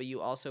race, but you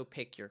also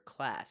pick your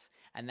class.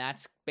 And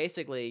that's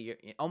basically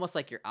almost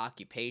like your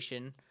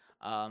occupation.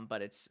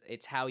 But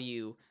it's how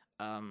you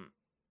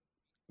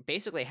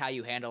basically how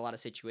you handle a lot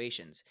of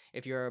situations.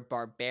 If you're a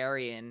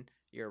barbarian,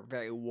 you're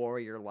very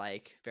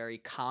warrior-like, very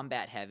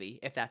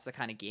combat-heavy, if that's the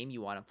kind of game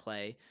you want to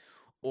play.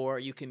 Or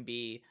you can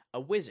be a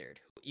wizard.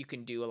 You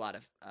can do a lot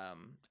of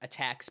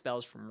attack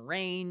spells from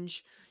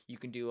range. You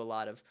can do a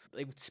lot of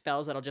like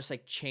spells that'll just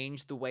like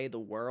change the way the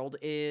world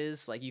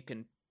is. Like you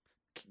can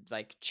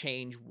like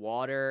change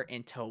water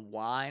into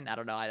wine. I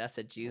don't know why that's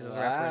a Jesus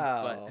reference,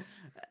 but Wow.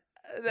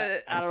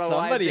 I don't know why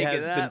I'm Somebody thinking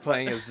has been that,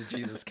 playing but as the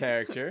Jesus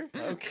character.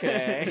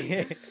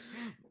 Okay.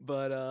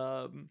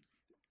 but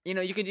you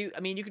know, you can do. I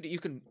mean, you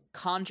can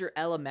conjure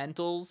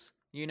elementals.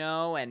 You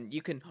know, and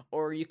you can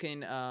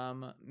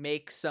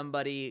make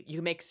somebody.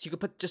 You can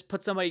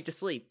put somebody to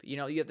sleep. You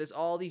know, there's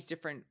all these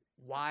different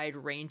wide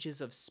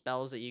ranges of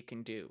spells that you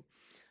can do.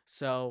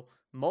 So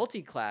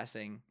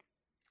multi-classing,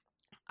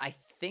 I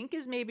think,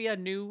 is maybe a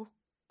new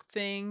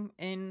thing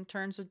in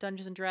terms of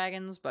Dungeons and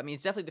Dragons. But I mean,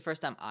 it's definitely the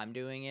first time I'm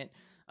doing it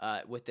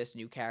with this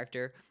new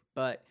character.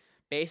 But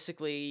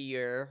basically,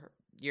 you're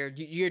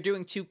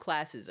doing two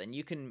classes, and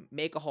you can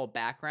make a whole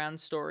background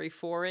story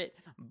for it.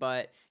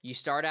 But you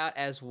start out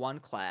as one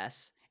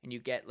class, and you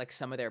get like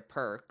some of their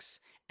perks,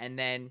 and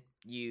then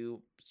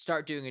you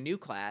start doing a new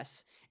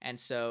class. And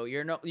so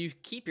you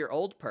keep your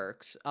old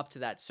perks up to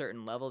that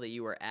certain level that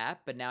you were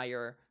at, but now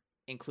you're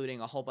including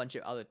a whole bunch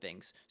of other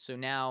things. So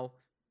now,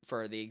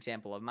 for the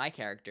example of my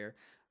character,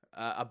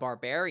 a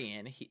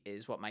barbarian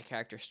is what my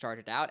character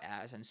started out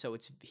as, and so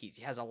he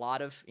has a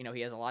lot of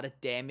he has a lot of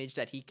damage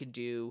that he could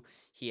do.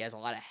 He has a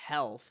lot of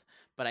health,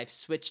 but I've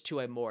switched to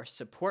a more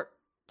support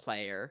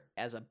player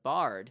as a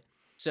bard.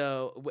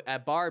 So a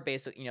bard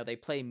basically, they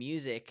play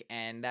music,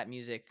 and that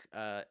music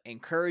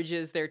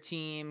encourages their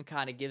team,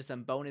 kind of gives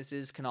them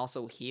bonuses, can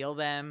also heal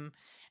them,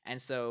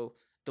 and so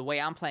the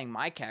way I'm playing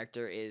my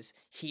character is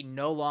he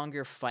no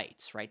longer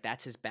fights, right?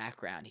 That's his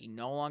background. He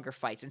no longer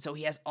fights. And so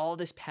he has all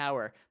this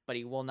power, but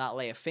he will not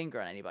lay a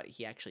finger on anybody.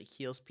 He actually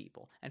heals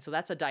people. And so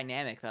that's a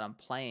dynamic that I'm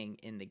playing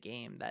in the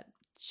game that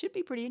should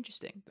be pretty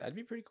interesting. That'd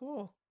be pretty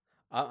cool.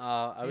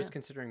 I was Yeah.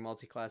 considering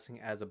multi-classing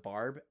as a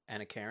Barb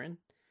and a Karen.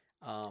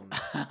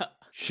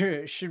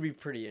 Should be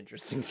pretty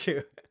interesting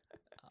too.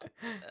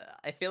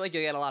 I feel like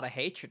you'll get a lot of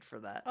hatred for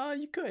that.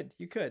 You could,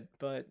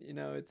 but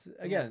it's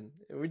again,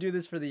 we do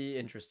this for the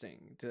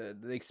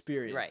the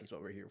experience Right. is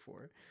what we're here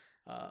for.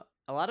 A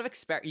lot of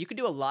you could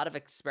do a lot of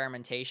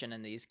experimentation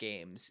in these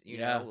games. You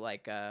know,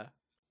 like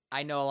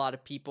I know a lot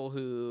of people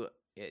who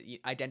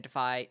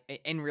identify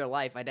in real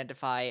life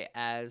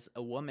as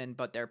a woman,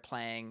 but they're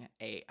playing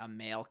a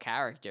male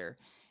character,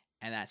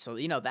 and that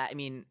that I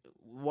mean,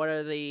 what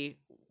are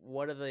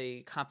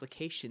the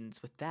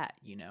complications with that?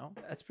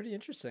 That's pretty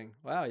interesting.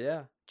 Wow,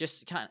 yeah.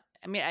 Just kind of,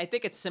 I mean, I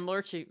think it's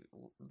similar to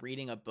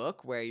reading a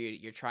book where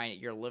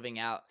you're living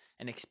out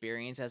an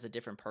experience as a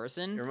different It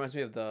person. reminds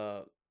me of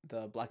the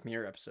Black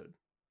Mirror episode,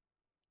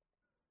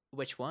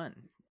 Which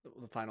one?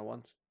 the final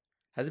ones.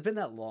 Has it been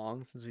that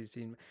long since we've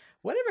seen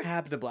whatever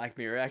happened to Black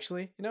Mirror?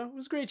 Actually, it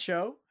was a great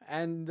show,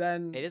 and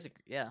then It is,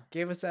 yeah.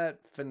 gave us that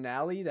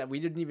finale that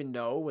we didn't even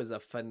know was a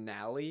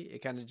finale.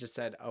 It kind of just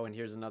said, "Oh, and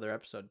here's another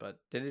episode," but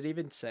did it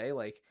even say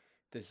like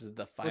this is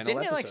the final Well, didn't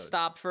episode? it like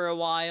stop for a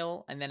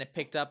while and then it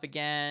picked up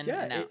again?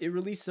 Yeah, and now... it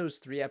released those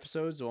 3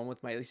 episodes. The one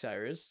with Miley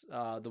Cyrus,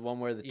 the one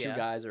where the 2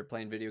 guys are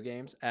playing video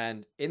games,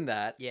 and in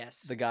that,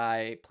 Yes, the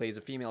guy plays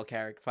a female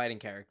fighting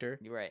character.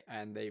 You're right.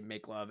 And they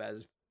make love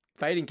as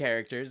fighting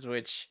characters,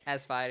 which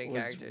as fighting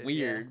was characters.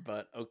 weird,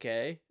 but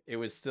okay. It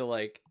was still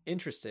like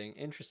interesting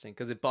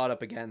because it brought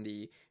up again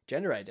the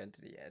gender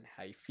identity and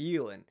how you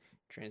feel and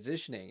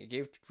transitioning. It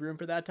gave room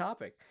for that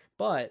topic,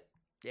 but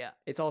Yeah.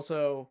 it's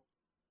also,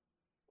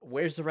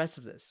 where's the rest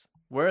of this?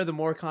 Where are the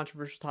more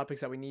controversial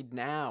topics that we need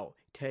now,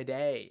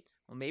 today?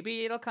 Well,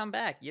 maybe it'll come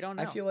back. You don't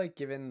know. I feel like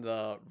given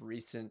the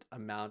recent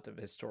amount of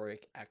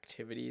historic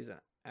activities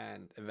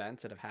and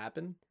events that have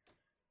happened,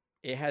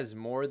 it has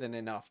more than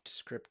enough to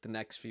script the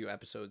next few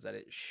episodes that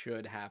it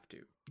should have to.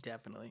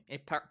 Definitely.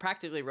 It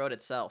practically wrote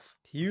itself.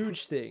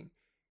 Huge thing.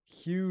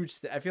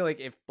 I feel like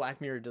if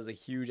Black Mirror does a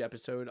huge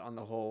episode on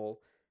the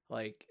whole,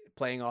 like,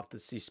 playing off the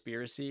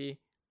Seaspiracy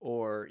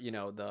or,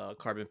 the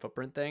carbon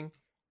footprint thing,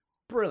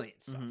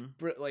 brilliant stuff.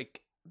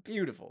 Like,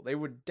 beautiful. They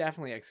would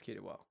definitely execute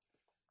it well.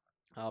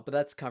 But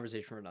that's a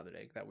conversation for another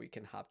day that we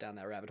can hop down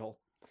that rabbit hole.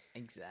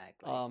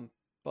 Exactly.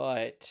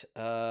 But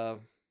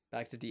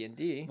back to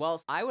D&D.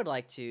 Well, I would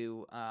like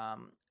to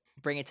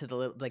bring it to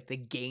the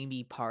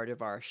gamey part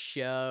of our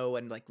show,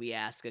 and like we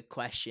ask a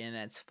question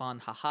and it's fun,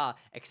 haha.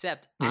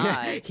 Except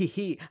I hee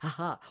hee,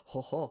 haha,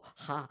 ho ho,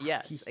 ha.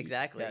 Yes,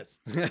 exactly.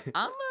 Yes.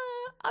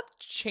 I'm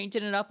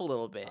changing it up a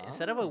little bit.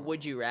 Instead of a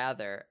would you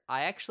rather,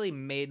 I actually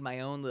made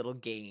my own little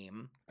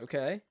game.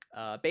 Okay.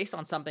 Based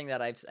on something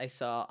that I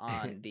saw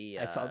on the.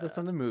 I saw this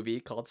on a movie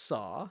called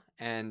Saw,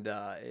 and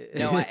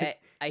no,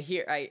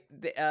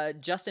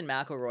 Justin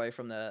McElroy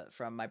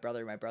from My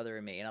Brother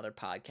and Me, another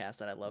podcast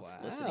that I love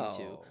listening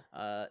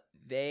to.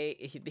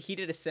 He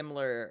did a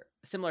similar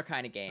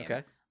kind of game.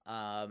 Okay.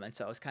 And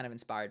so I was kind of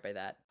inspired by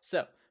that.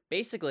 So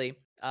basically,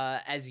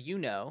 as you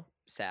know,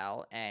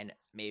 Sal, and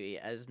maybe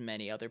as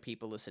many other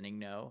people listening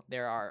know,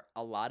 there are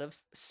a lot of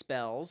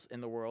spells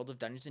in the world of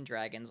Dungeons and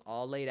Dragons,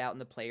 all laid out in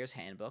the player's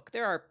handbook.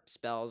 There are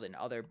spells in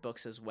other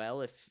books as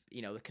well, if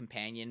the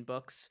companion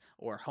books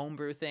or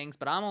homebrew things,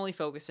 but I'm only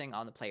focusing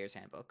on the player's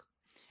handbook.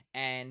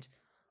 And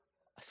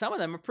some of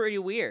them are pretty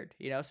weird.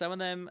 Some of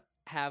them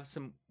have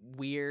some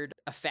weird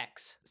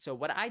effects. So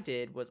what I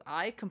did was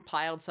I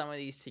compiled some of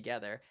these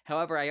together.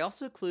 However, I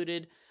also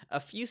included a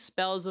few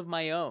spells of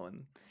my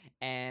own.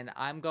 And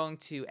I'm going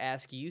to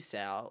ask you,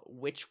 Sal,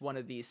 which one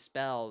of these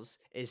spells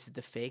is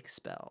the fake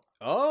spell?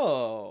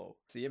 Oh,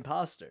 it's the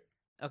imposter.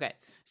 Okay,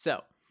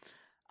 so,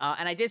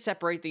 and I did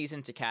separate these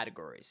into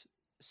categories.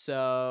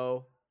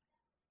 So,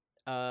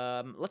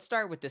 let's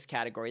start with this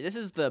category. This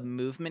is the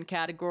movement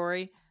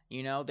category.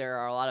 There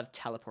are a lot of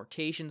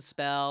teleportation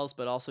spells,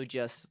 but also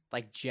just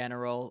like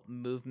general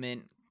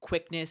movement,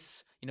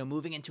 quickness,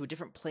 moving into a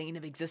different plane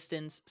of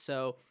existence.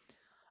 So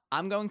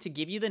I'm going to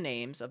give you the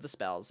names of the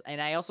spells,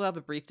 and I also have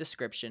a brief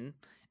description.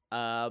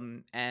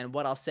 And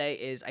what I'll say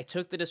is I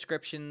took the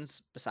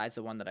descriptions, besides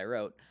the one that I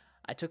wrote,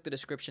 I took the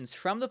descriptions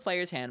from the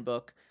player's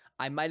handbook.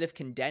 I might have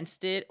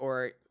condensed it,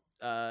 or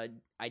I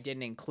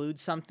didn't include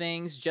some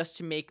things just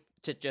to make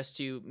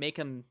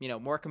them,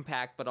 more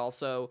compact, but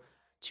also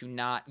to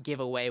not give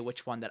away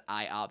which one that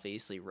I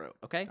obviously wrote.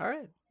 Okay? All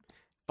right.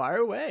 Fire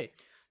away.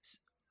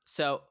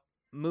 So,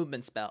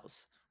 movement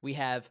spells. We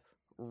have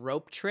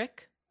Rope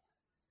Trick,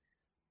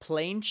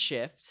 Plane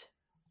Shift,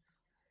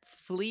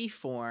 Flee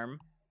Form,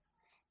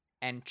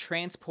 and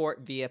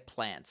Transport via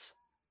Plants.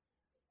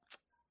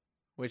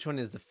 Which one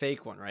is the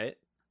fake one, right?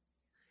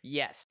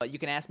 Yes. You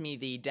can ask me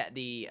the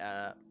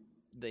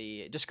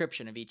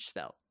description of each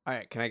spell. All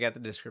right. Can I get the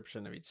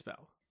description of each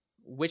spell?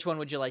 Which one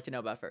would you like to know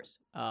about first?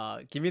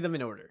 Give me them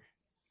in order.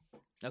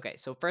 Okay,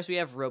 so first we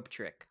have Rope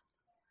Trick.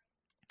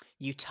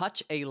 You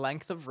touch a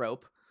length of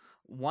rope.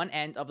 One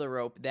end of the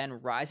rope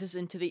then rises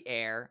into the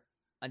air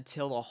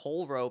until the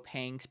whole rope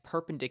hangs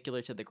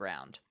perpendicular to the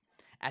ground.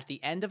 At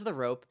the end of the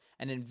rope,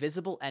 an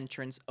invisible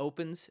entrance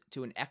opens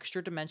to an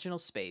extra dimensional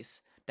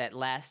space that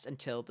lasts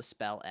until the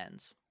spell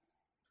ends.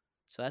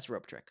 So that's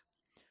Rope Trick.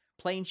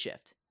 Plane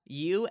Shift.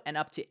 You and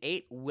up to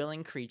 8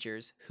 willing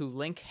creatures who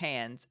link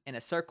hands in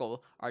a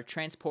circle are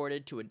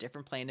transported to a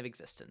different plane of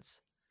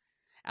existence.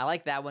 I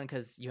like that one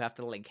because you have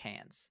to link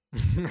hands.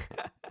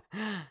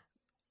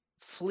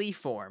 Flee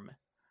Form.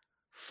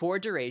 For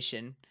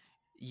duration,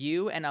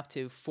 you and up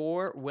to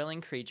 4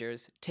 willing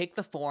creatures take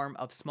the form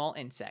of small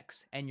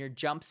insects, and your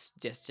jump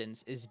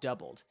distance is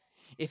doubled.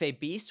 If a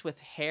beast with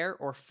hair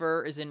or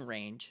fur is in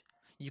range,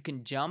 you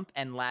can jump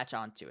and latch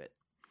onto it.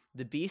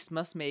 The beast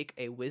must make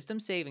a wisdom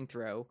saving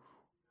throw.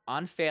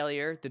 On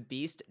failure, the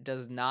beast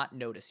does not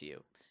notice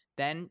you.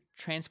 Then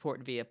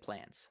transport via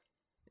plants.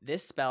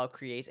 This spell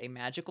creates a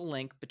magical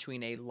link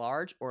between a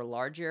large or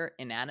larger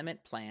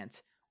inanimate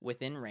plant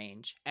within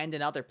range and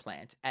another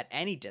plant at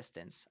any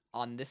distance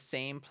on this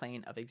same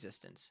plane of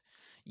existence.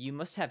 You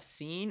must have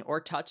seen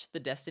or touched the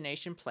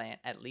destination plant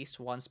at least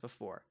once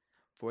before.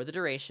 For the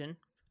duration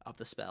of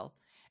the spell,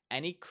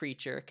 any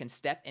creature can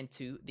step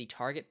into the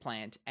target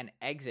plant and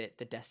exit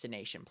the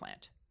destination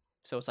plant.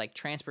 So it's like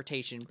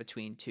transportation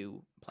between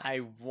 2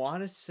 plants. I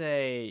want to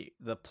say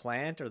the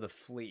plant or the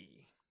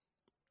flea.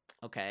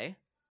 Okay.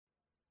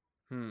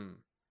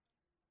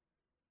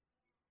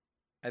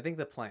 I think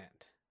the plant.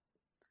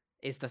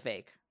 Is the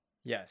fake.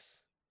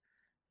 Yes.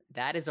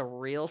 That is a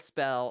real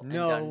spell in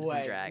No Dungeons way.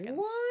 and Dragons.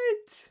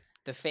 What?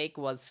 The fake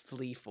was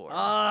Flee Form.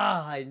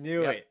 Ah, I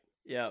knew Yep. it.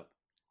 Yep.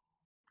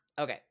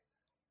 Okay.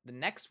 The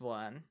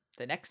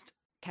next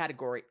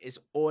category is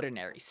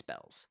ordinary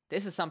spells.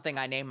 This is something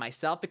I named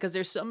myself because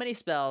there's so many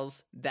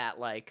spells that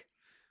like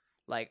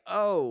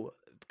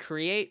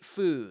create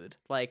food.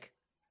 Like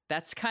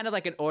that's kind of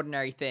like an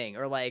ordinary thing,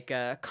 or like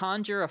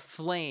conjure a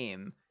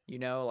flame,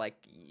 like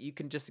you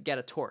can just get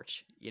a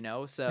torch,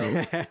 so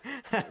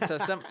that's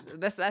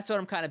what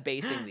I'm kind of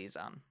basing these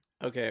on.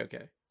 Okay.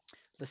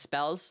 The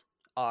spells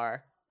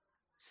are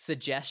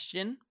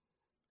Suggestion,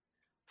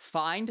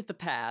 Find the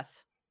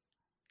Path,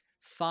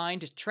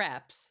 Find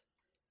Traps,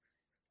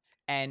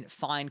 and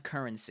Find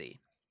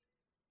Currency.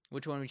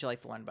 Which one would you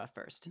like to learn about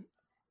first?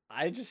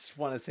 I just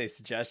want to say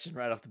Suggestion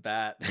right off the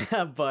bat,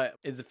 but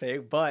it's a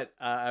fake. But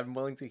I'm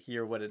willing to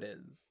hear what it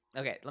is.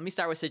 Okay, let me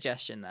start with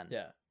Suggestion then.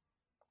 Yeah.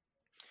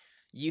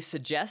 You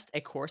suggest a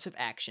course of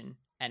action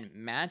and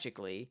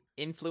magically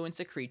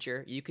influence a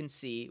creature you can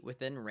see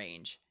within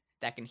range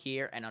that can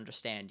hear and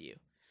understand you.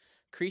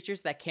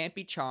 Creatures that can't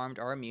be charmed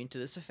are immune to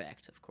this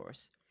effect, of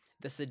course.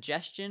 The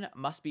suggestion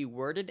must be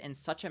worded in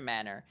such a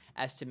manner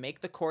as to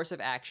make the course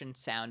of action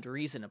sound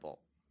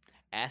reasonable.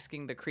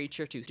 Asking the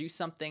creature to do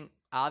something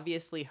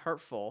obviously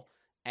hurtful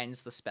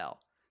ends the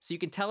spell. So you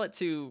can tell it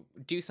to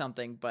do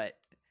something, but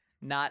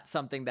not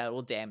something that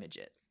will damage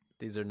it.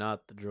 These are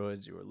not the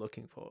droids you were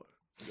looking for.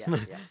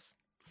 Yes.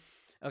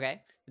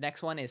 Okay, the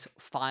next one is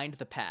Find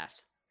the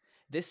Path.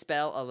 This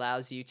spell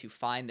allows you to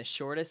find the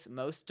shortest,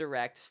 most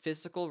direct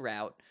physical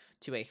route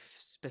to a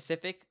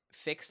specific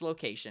fixed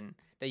location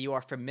that you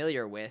are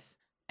familiar with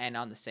and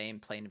on the same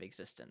plane of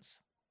existence.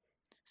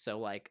 So,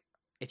 like,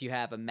 if you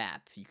have a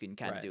map, you can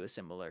kind of do a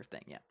similar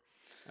thing, yeah.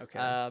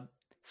 Okay.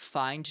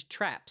 Find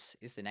Traps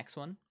is the next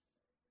one.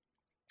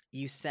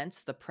 You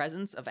sense the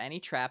presence of any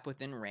trap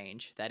within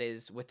range that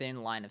is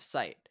within line of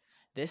sight.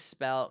 This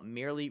spell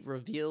merely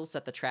reveals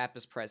that the trap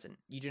is present.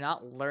 You do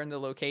not learn the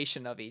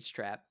location of each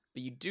trap,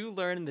 but you do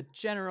learn the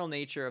general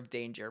nature of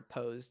danger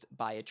posed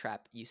by a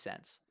trap you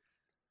sense.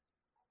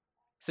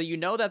 So you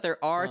know that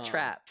there are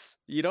traps.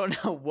 You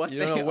don't know what You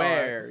they don't know are.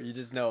 where. You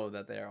just know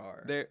that there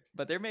are.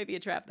 But there may be a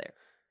trap there.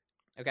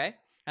 Okay?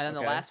 And then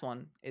the Okay. last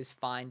one is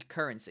Find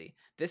Currency.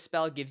 This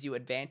spell gives you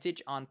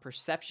advantage on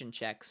perception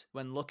checks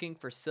when looking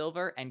for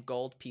silver and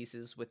gold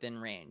pieces within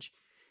range.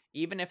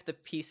 Even if the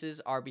pieces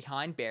are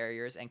behind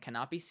barriers and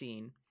cannot be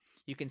seen,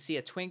 you can see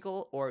a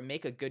twinkle or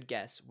make a good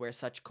guess where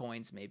such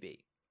coins may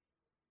be.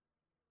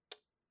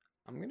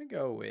 I'm going to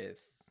go with,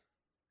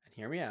 and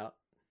hear me out,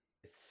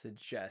 it's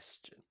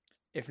Suggestion.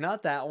 If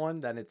not that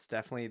one, then it's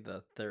definitely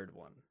the third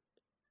one.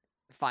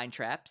 Find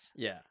Traps?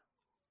 Yeah.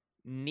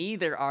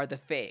 Neither are the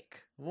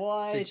fake.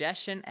 What?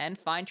 Suggestion and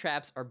Find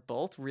Traps are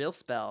both real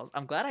spells.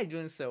 I'm glad I'm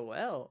doing so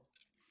well.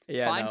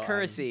 Yeah, Find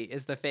Currency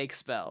is the fake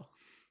spell.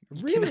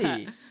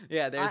 Really?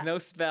 Yeah, there's no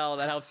spell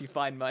that helps you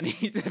find money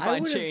to I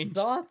find would change.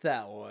 have thought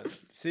that one.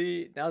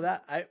 See, now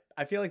that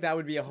I feel like that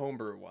would be a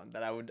homebrew one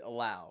that I would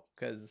allow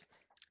because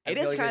It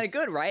is kind of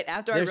good, right?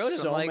 After I there's wrote it,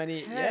 so I'm like,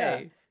 many,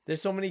 hey.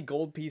 there's so many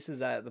gold pieces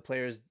that the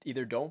players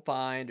either don't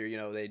find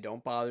or they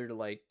don't bother to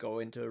like go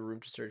into a room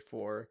to search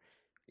for.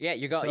 Yeah,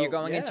 you're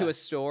going into a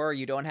store,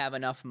 you don't have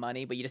enough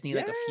money, but you just need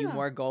like a few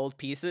more gold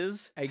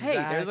pieces.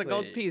 Exactly. Hey, there's a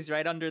gold piece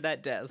right under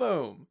that desk.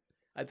 Boom.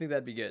 I think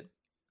that'd be good.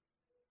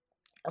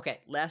 Okay,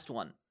 last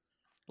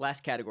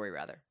category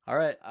rather. All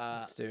right,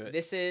 let's do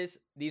it.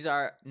 These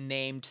are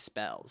named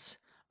spells.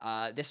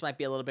 This might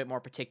be a little bit more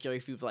particular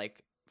if you've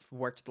like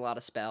worked with a lot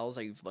of spells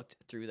or you've looked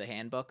through the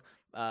handbook.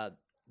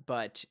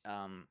 But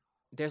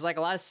there's like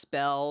a lot of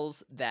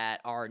spells that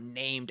are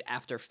named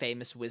after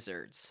famous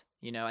wizards.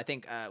 I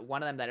think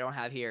one of them that I don't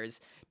have here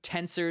is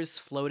Tensor's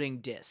Floating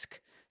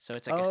Disc. So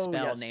it's like a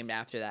spell named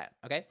after that.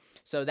 Okay,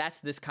 so that's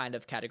this kind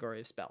of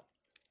category of spell.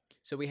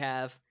 So we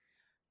have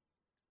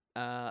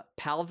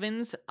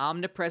Palvin's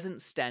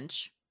Omnipresent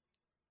Stench,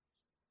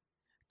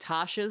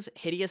 Tasha's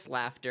Hideous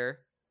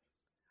Laughter,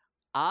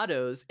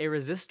 Otto's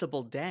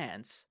Irresistible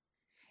Dance,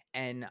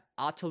 and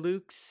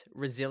Otoluk's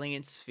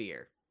Resilient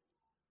Sphere.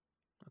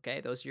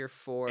 Okay, those are your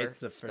four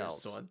spells. It's the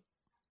first one.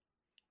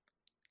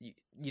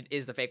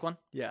 Is the fake one?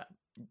 Yeah.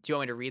 Do you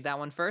want me to read that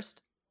one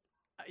first?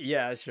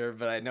 Yeah, sure,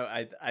 but I know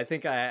I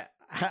think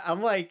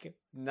I'm like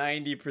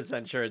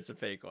 90% sure it's a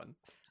fake one.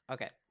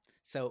 Okay.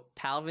 So,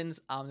 Palvin's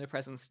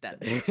Omnipresent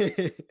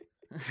Stench.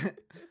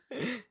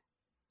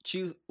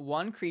 Choose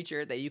one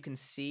creature that you can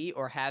see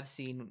or have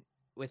seen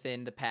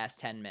within the past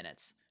 10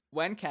 minutes.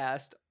 When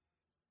cast,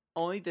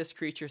 only this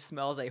creature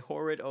smells a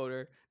horrid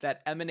odor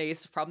that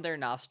emanates from their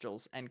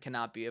nostrils and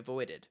cannot be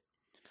avoided.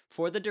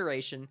 For the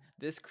duration,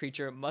 this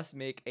creature must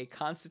make a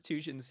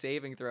Constitution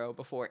saving throw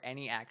before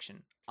any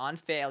action. On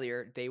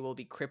failure, they will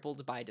be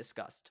crippled by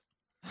disgust.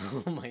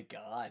 Oh my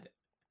god.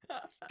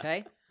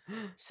 Okay?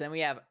 So then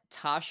we have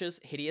Tasha's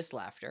Hideous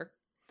Laughter.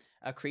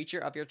 A creature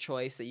of your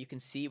choice that you can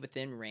see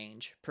within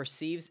range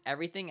perceives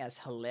everything as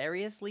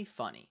hilariously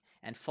funny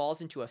and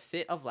falls into a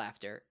fit of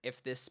laughter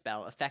if this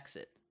spell affects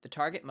it. The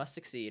target must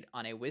succeed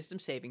on a wisdom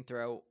saving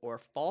throw or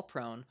fall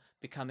prone,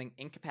 becoming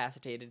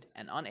incapacitated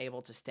and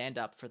unable to stand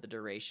up for the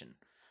duration.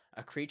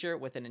 A creature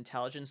with an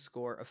intelligence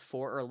score of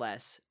 4 or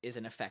less is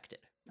unaffected.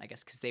 I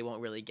guess because they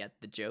won't really get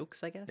the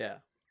jokes, I guess. Yeah.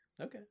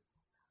 Okay.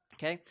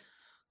 Okay.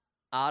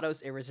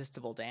 Otto's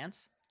Irresistible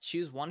Dance.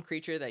 Choose one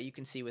creature that you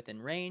can see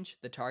within range.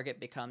 The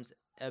target begins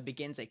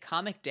a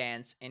comic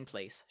dance in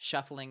place,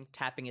 shuffling,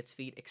 tapping its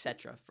feet,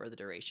 etc. for the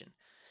duration.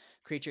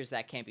 Creatures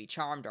that can't be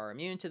charmed are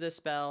immune to this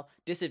spell.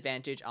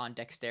 Disadvantage on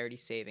dexterity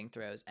saving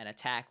throws and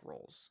attack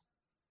rolls.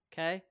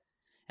 Okay?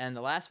 And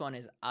the last one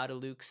is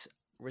Otoluk's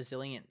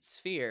Resilient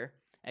Sphere.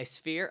 A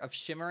sphere of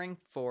shimmering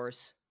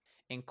force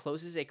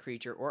encloses a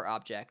creature or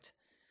object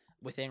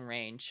within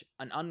range.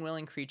 An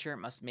unwilling creature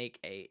must make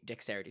a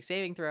dexterity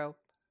saving throw.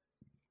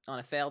 On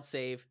a failed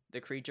save,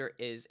 the creature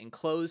is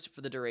enclosed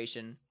for the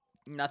duration.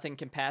 Nothing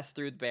can pass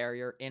through the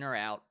barrier, in or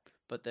out,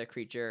 but the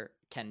creature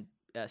can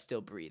still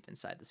breathe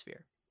inside the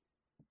sphere.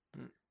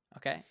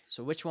 Okay,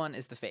 so which one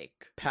is the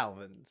fake?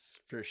 Palvin's,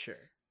 for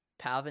sure.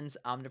 Palvin's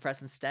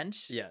Omnipresent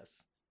Stench?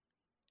 Yes.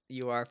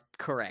 You are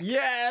correct.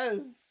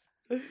 Yes!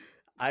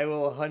 I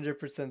will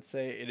 100%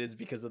 say it is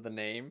because of the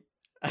name.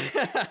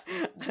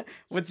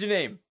 What's your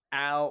name?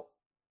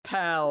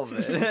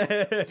 Palvin.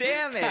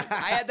 Damn it!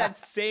 I had that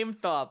same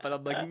thought, but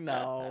I'm like,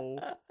 no.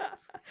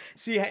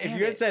 See, if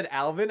you had said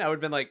Alvin, I would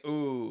have been like,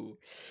 ooh,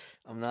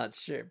 I'm not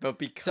sure. But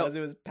because it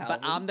was Palvin.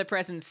 But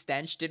Omnipresent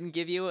Stench didn't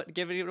give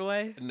it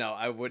away? No,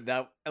 I would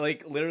not.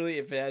 Like, literally,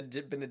 if it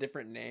had been a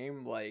different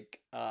name, like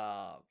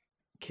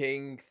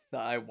King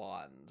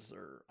Thywans,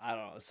 or I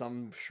don't know,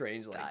 some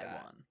strange like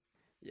that.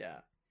 Yeah.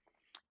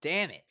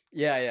 Damn it.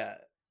 Yeah.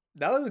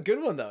 That was a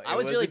good one, though. I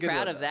was really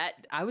proud of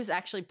that. I was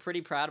actually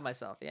pretty proud of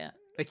myself, yeah.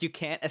 Like, you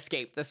can't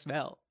escape the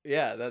smell.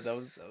 Yeah, that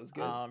was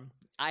good.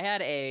 I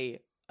had a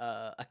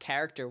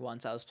character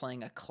once. I was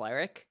playing a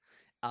cleric,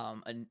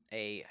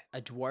 a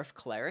dwarf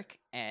cleric,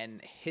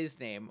 and his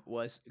name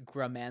was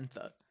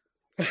Gramantha.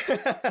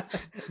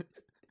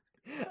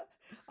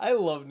 I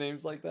love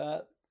names like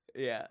that.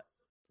 Yeah.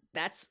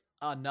 That's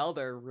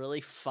another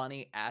really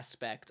funny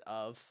aspect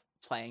of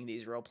playing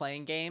these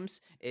role-playing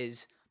games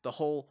is the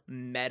whole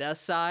meta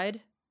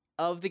side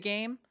of the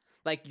game.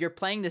 Like, you're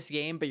playing this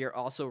game, but you're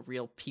also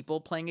real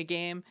people playing a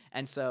game.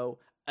 And so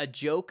a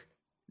joke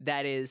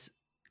that is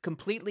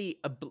completely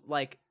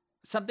like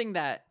something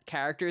that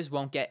characters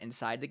won't get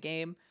inside the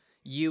game,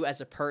 you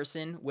as a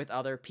person with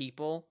other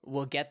people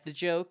will get the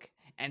joke.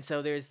 And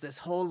so there's this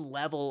whole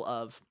level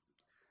of,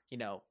 you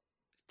know,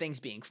 things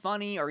being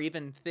funny or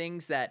even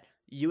things that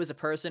you as a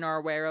person are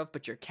aware of,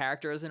 but your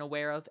character isn't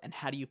aware of. And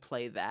how do you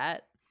play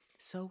that?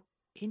 So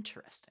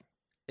interesting.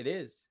 It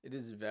is. It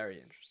is very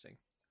interesting.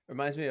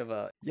 Reminds me of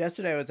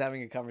yesterday I was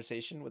having a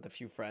conversation with a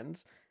few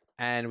friends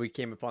and we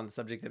came upon the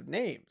subject of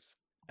names.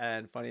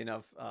 And funny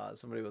enough,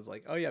 somebody was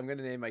like, "Oh yeah, I'm going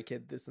to name my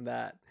kid this and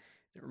that."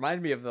 It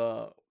reminded me of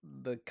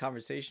the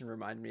conversation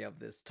reminded me of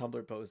this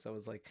Tumblr post. I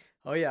was like,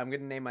 "Oh yeah, I'm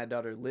going to name my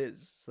daughter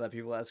Liz." So that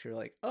people ask her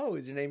like, "Oh,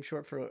 is your name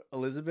short for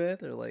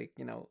Elizabeth?" Or like,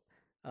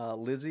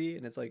 Lizzie.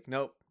 And it's like,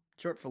 "Nope,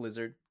 short for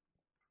lizard."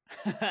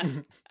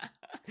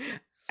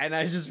 And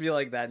I just feel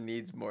like that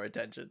needs more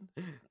attention.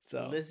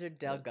 So Lizard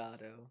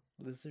Delgado.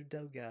 Lizard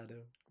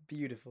Delgado.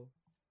 Beautiful.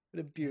 What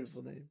a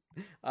beautiful name.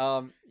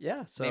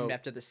 Yeah, so Named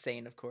after the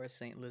saint, of course,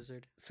 Saint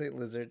Lizard. Saint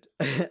Lizard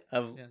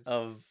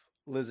of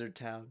Lizard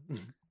Town.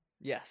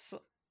 Yes.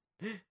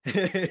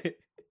 Yeah,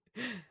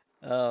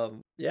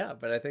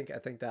 but I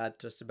think that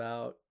just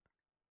about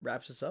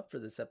wraps us up for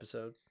this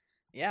episode.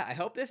 Yeah, I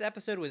hope this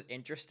episode was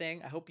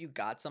interesting. I hope you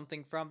got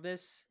something from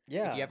this.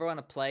 Yeah. If you ever want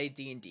to play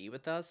D&D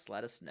with us,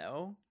 let us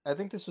know. I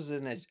think this was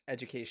an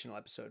educational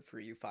episode for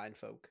you fine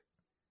folk.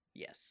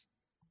 Yes.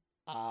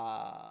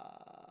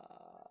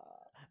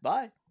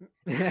 Bye.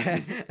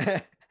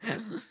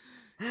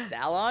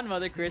 Salon,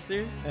 Mother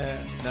Christers.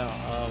 No.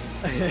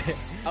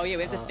 Oh yeah,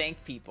 we have to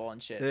thank people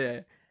and shit.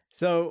 Yeah.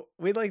 So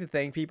we'd like to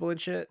thank people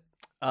and shit.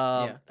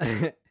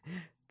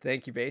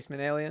 Thank you,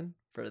 Basement Alien,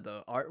 for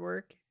the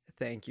artwork.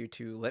 Thank you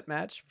to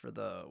Litmatch for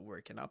the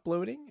work in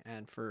uploading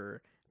and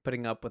for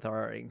putting up with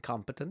our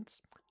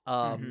incompetence.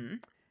 Or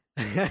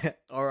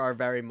our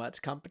very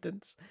much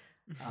competence.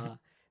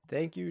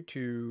 Thank you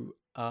to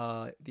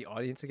the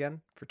audience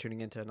again for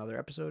tuning into another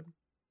episode.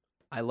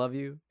 I love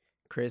you.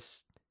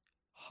 Chris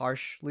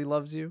harshly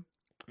loves you.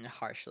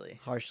 Harshly.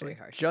 Harshly.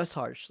 Just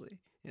harshly,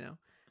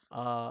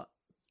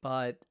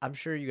 But I'm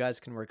sure you guys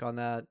can work on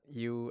that.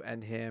 You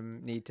and him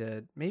need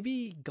to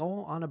maybe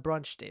go on a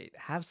brunch date.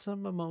 Have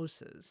some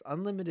mimosas.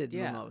 Unlimited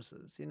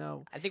mimosas,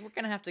 I think we're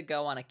going to have to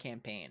go on a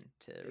campaign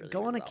to really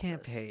go on a resolve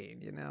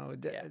campaign,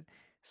 Yeah.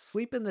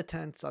 Sleep in the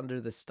tents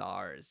under the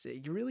stars.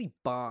 You really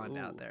bond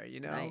out there,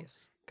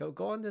 Nice. Go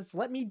on this.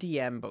 Let me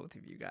DM both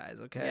of you guys,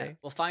 okay? Yeah.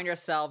 We'll find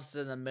ourselves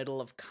in the middle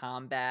of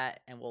combat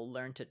and we'll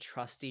learn to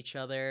trust each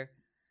other.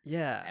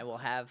 Yeah. And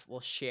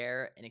we'll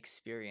share an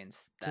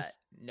experience that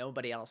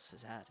nobody else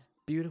has had.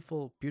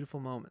 Beautiful, beautiful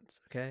moments,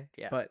 okay?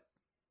 Yeah. But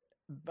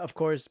of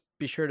course,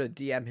 be sure to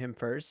DM him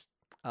first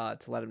to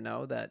let him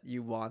know that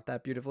you want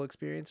that beautiful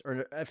experience.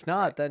 Or if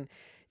not, then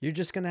you're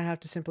just going to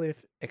have to simply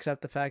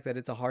accept the fact that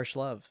it's a harsh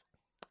love.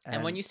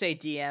 And when you say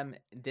DM,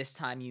 this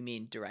time you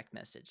mean direct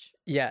message.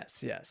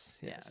 Yes. Yeah,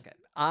 okay.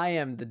 I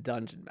am the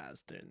dungeon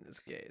master in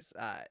this case.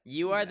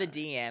 You are the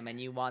DM, and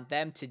you want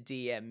them to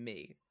DM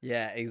me.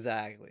 Yeah,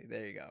 exactly.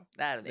 There you go.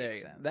 That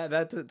makes sense.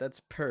 That's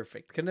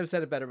perfect. Couldn't have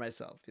said it better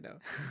myself,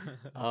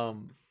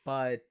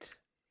 But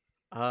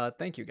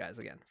thank you guys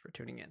again for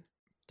tuning in.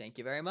 Thank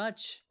you very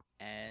much.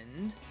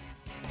 And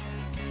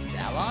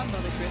Salon,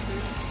 Mother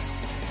Christers.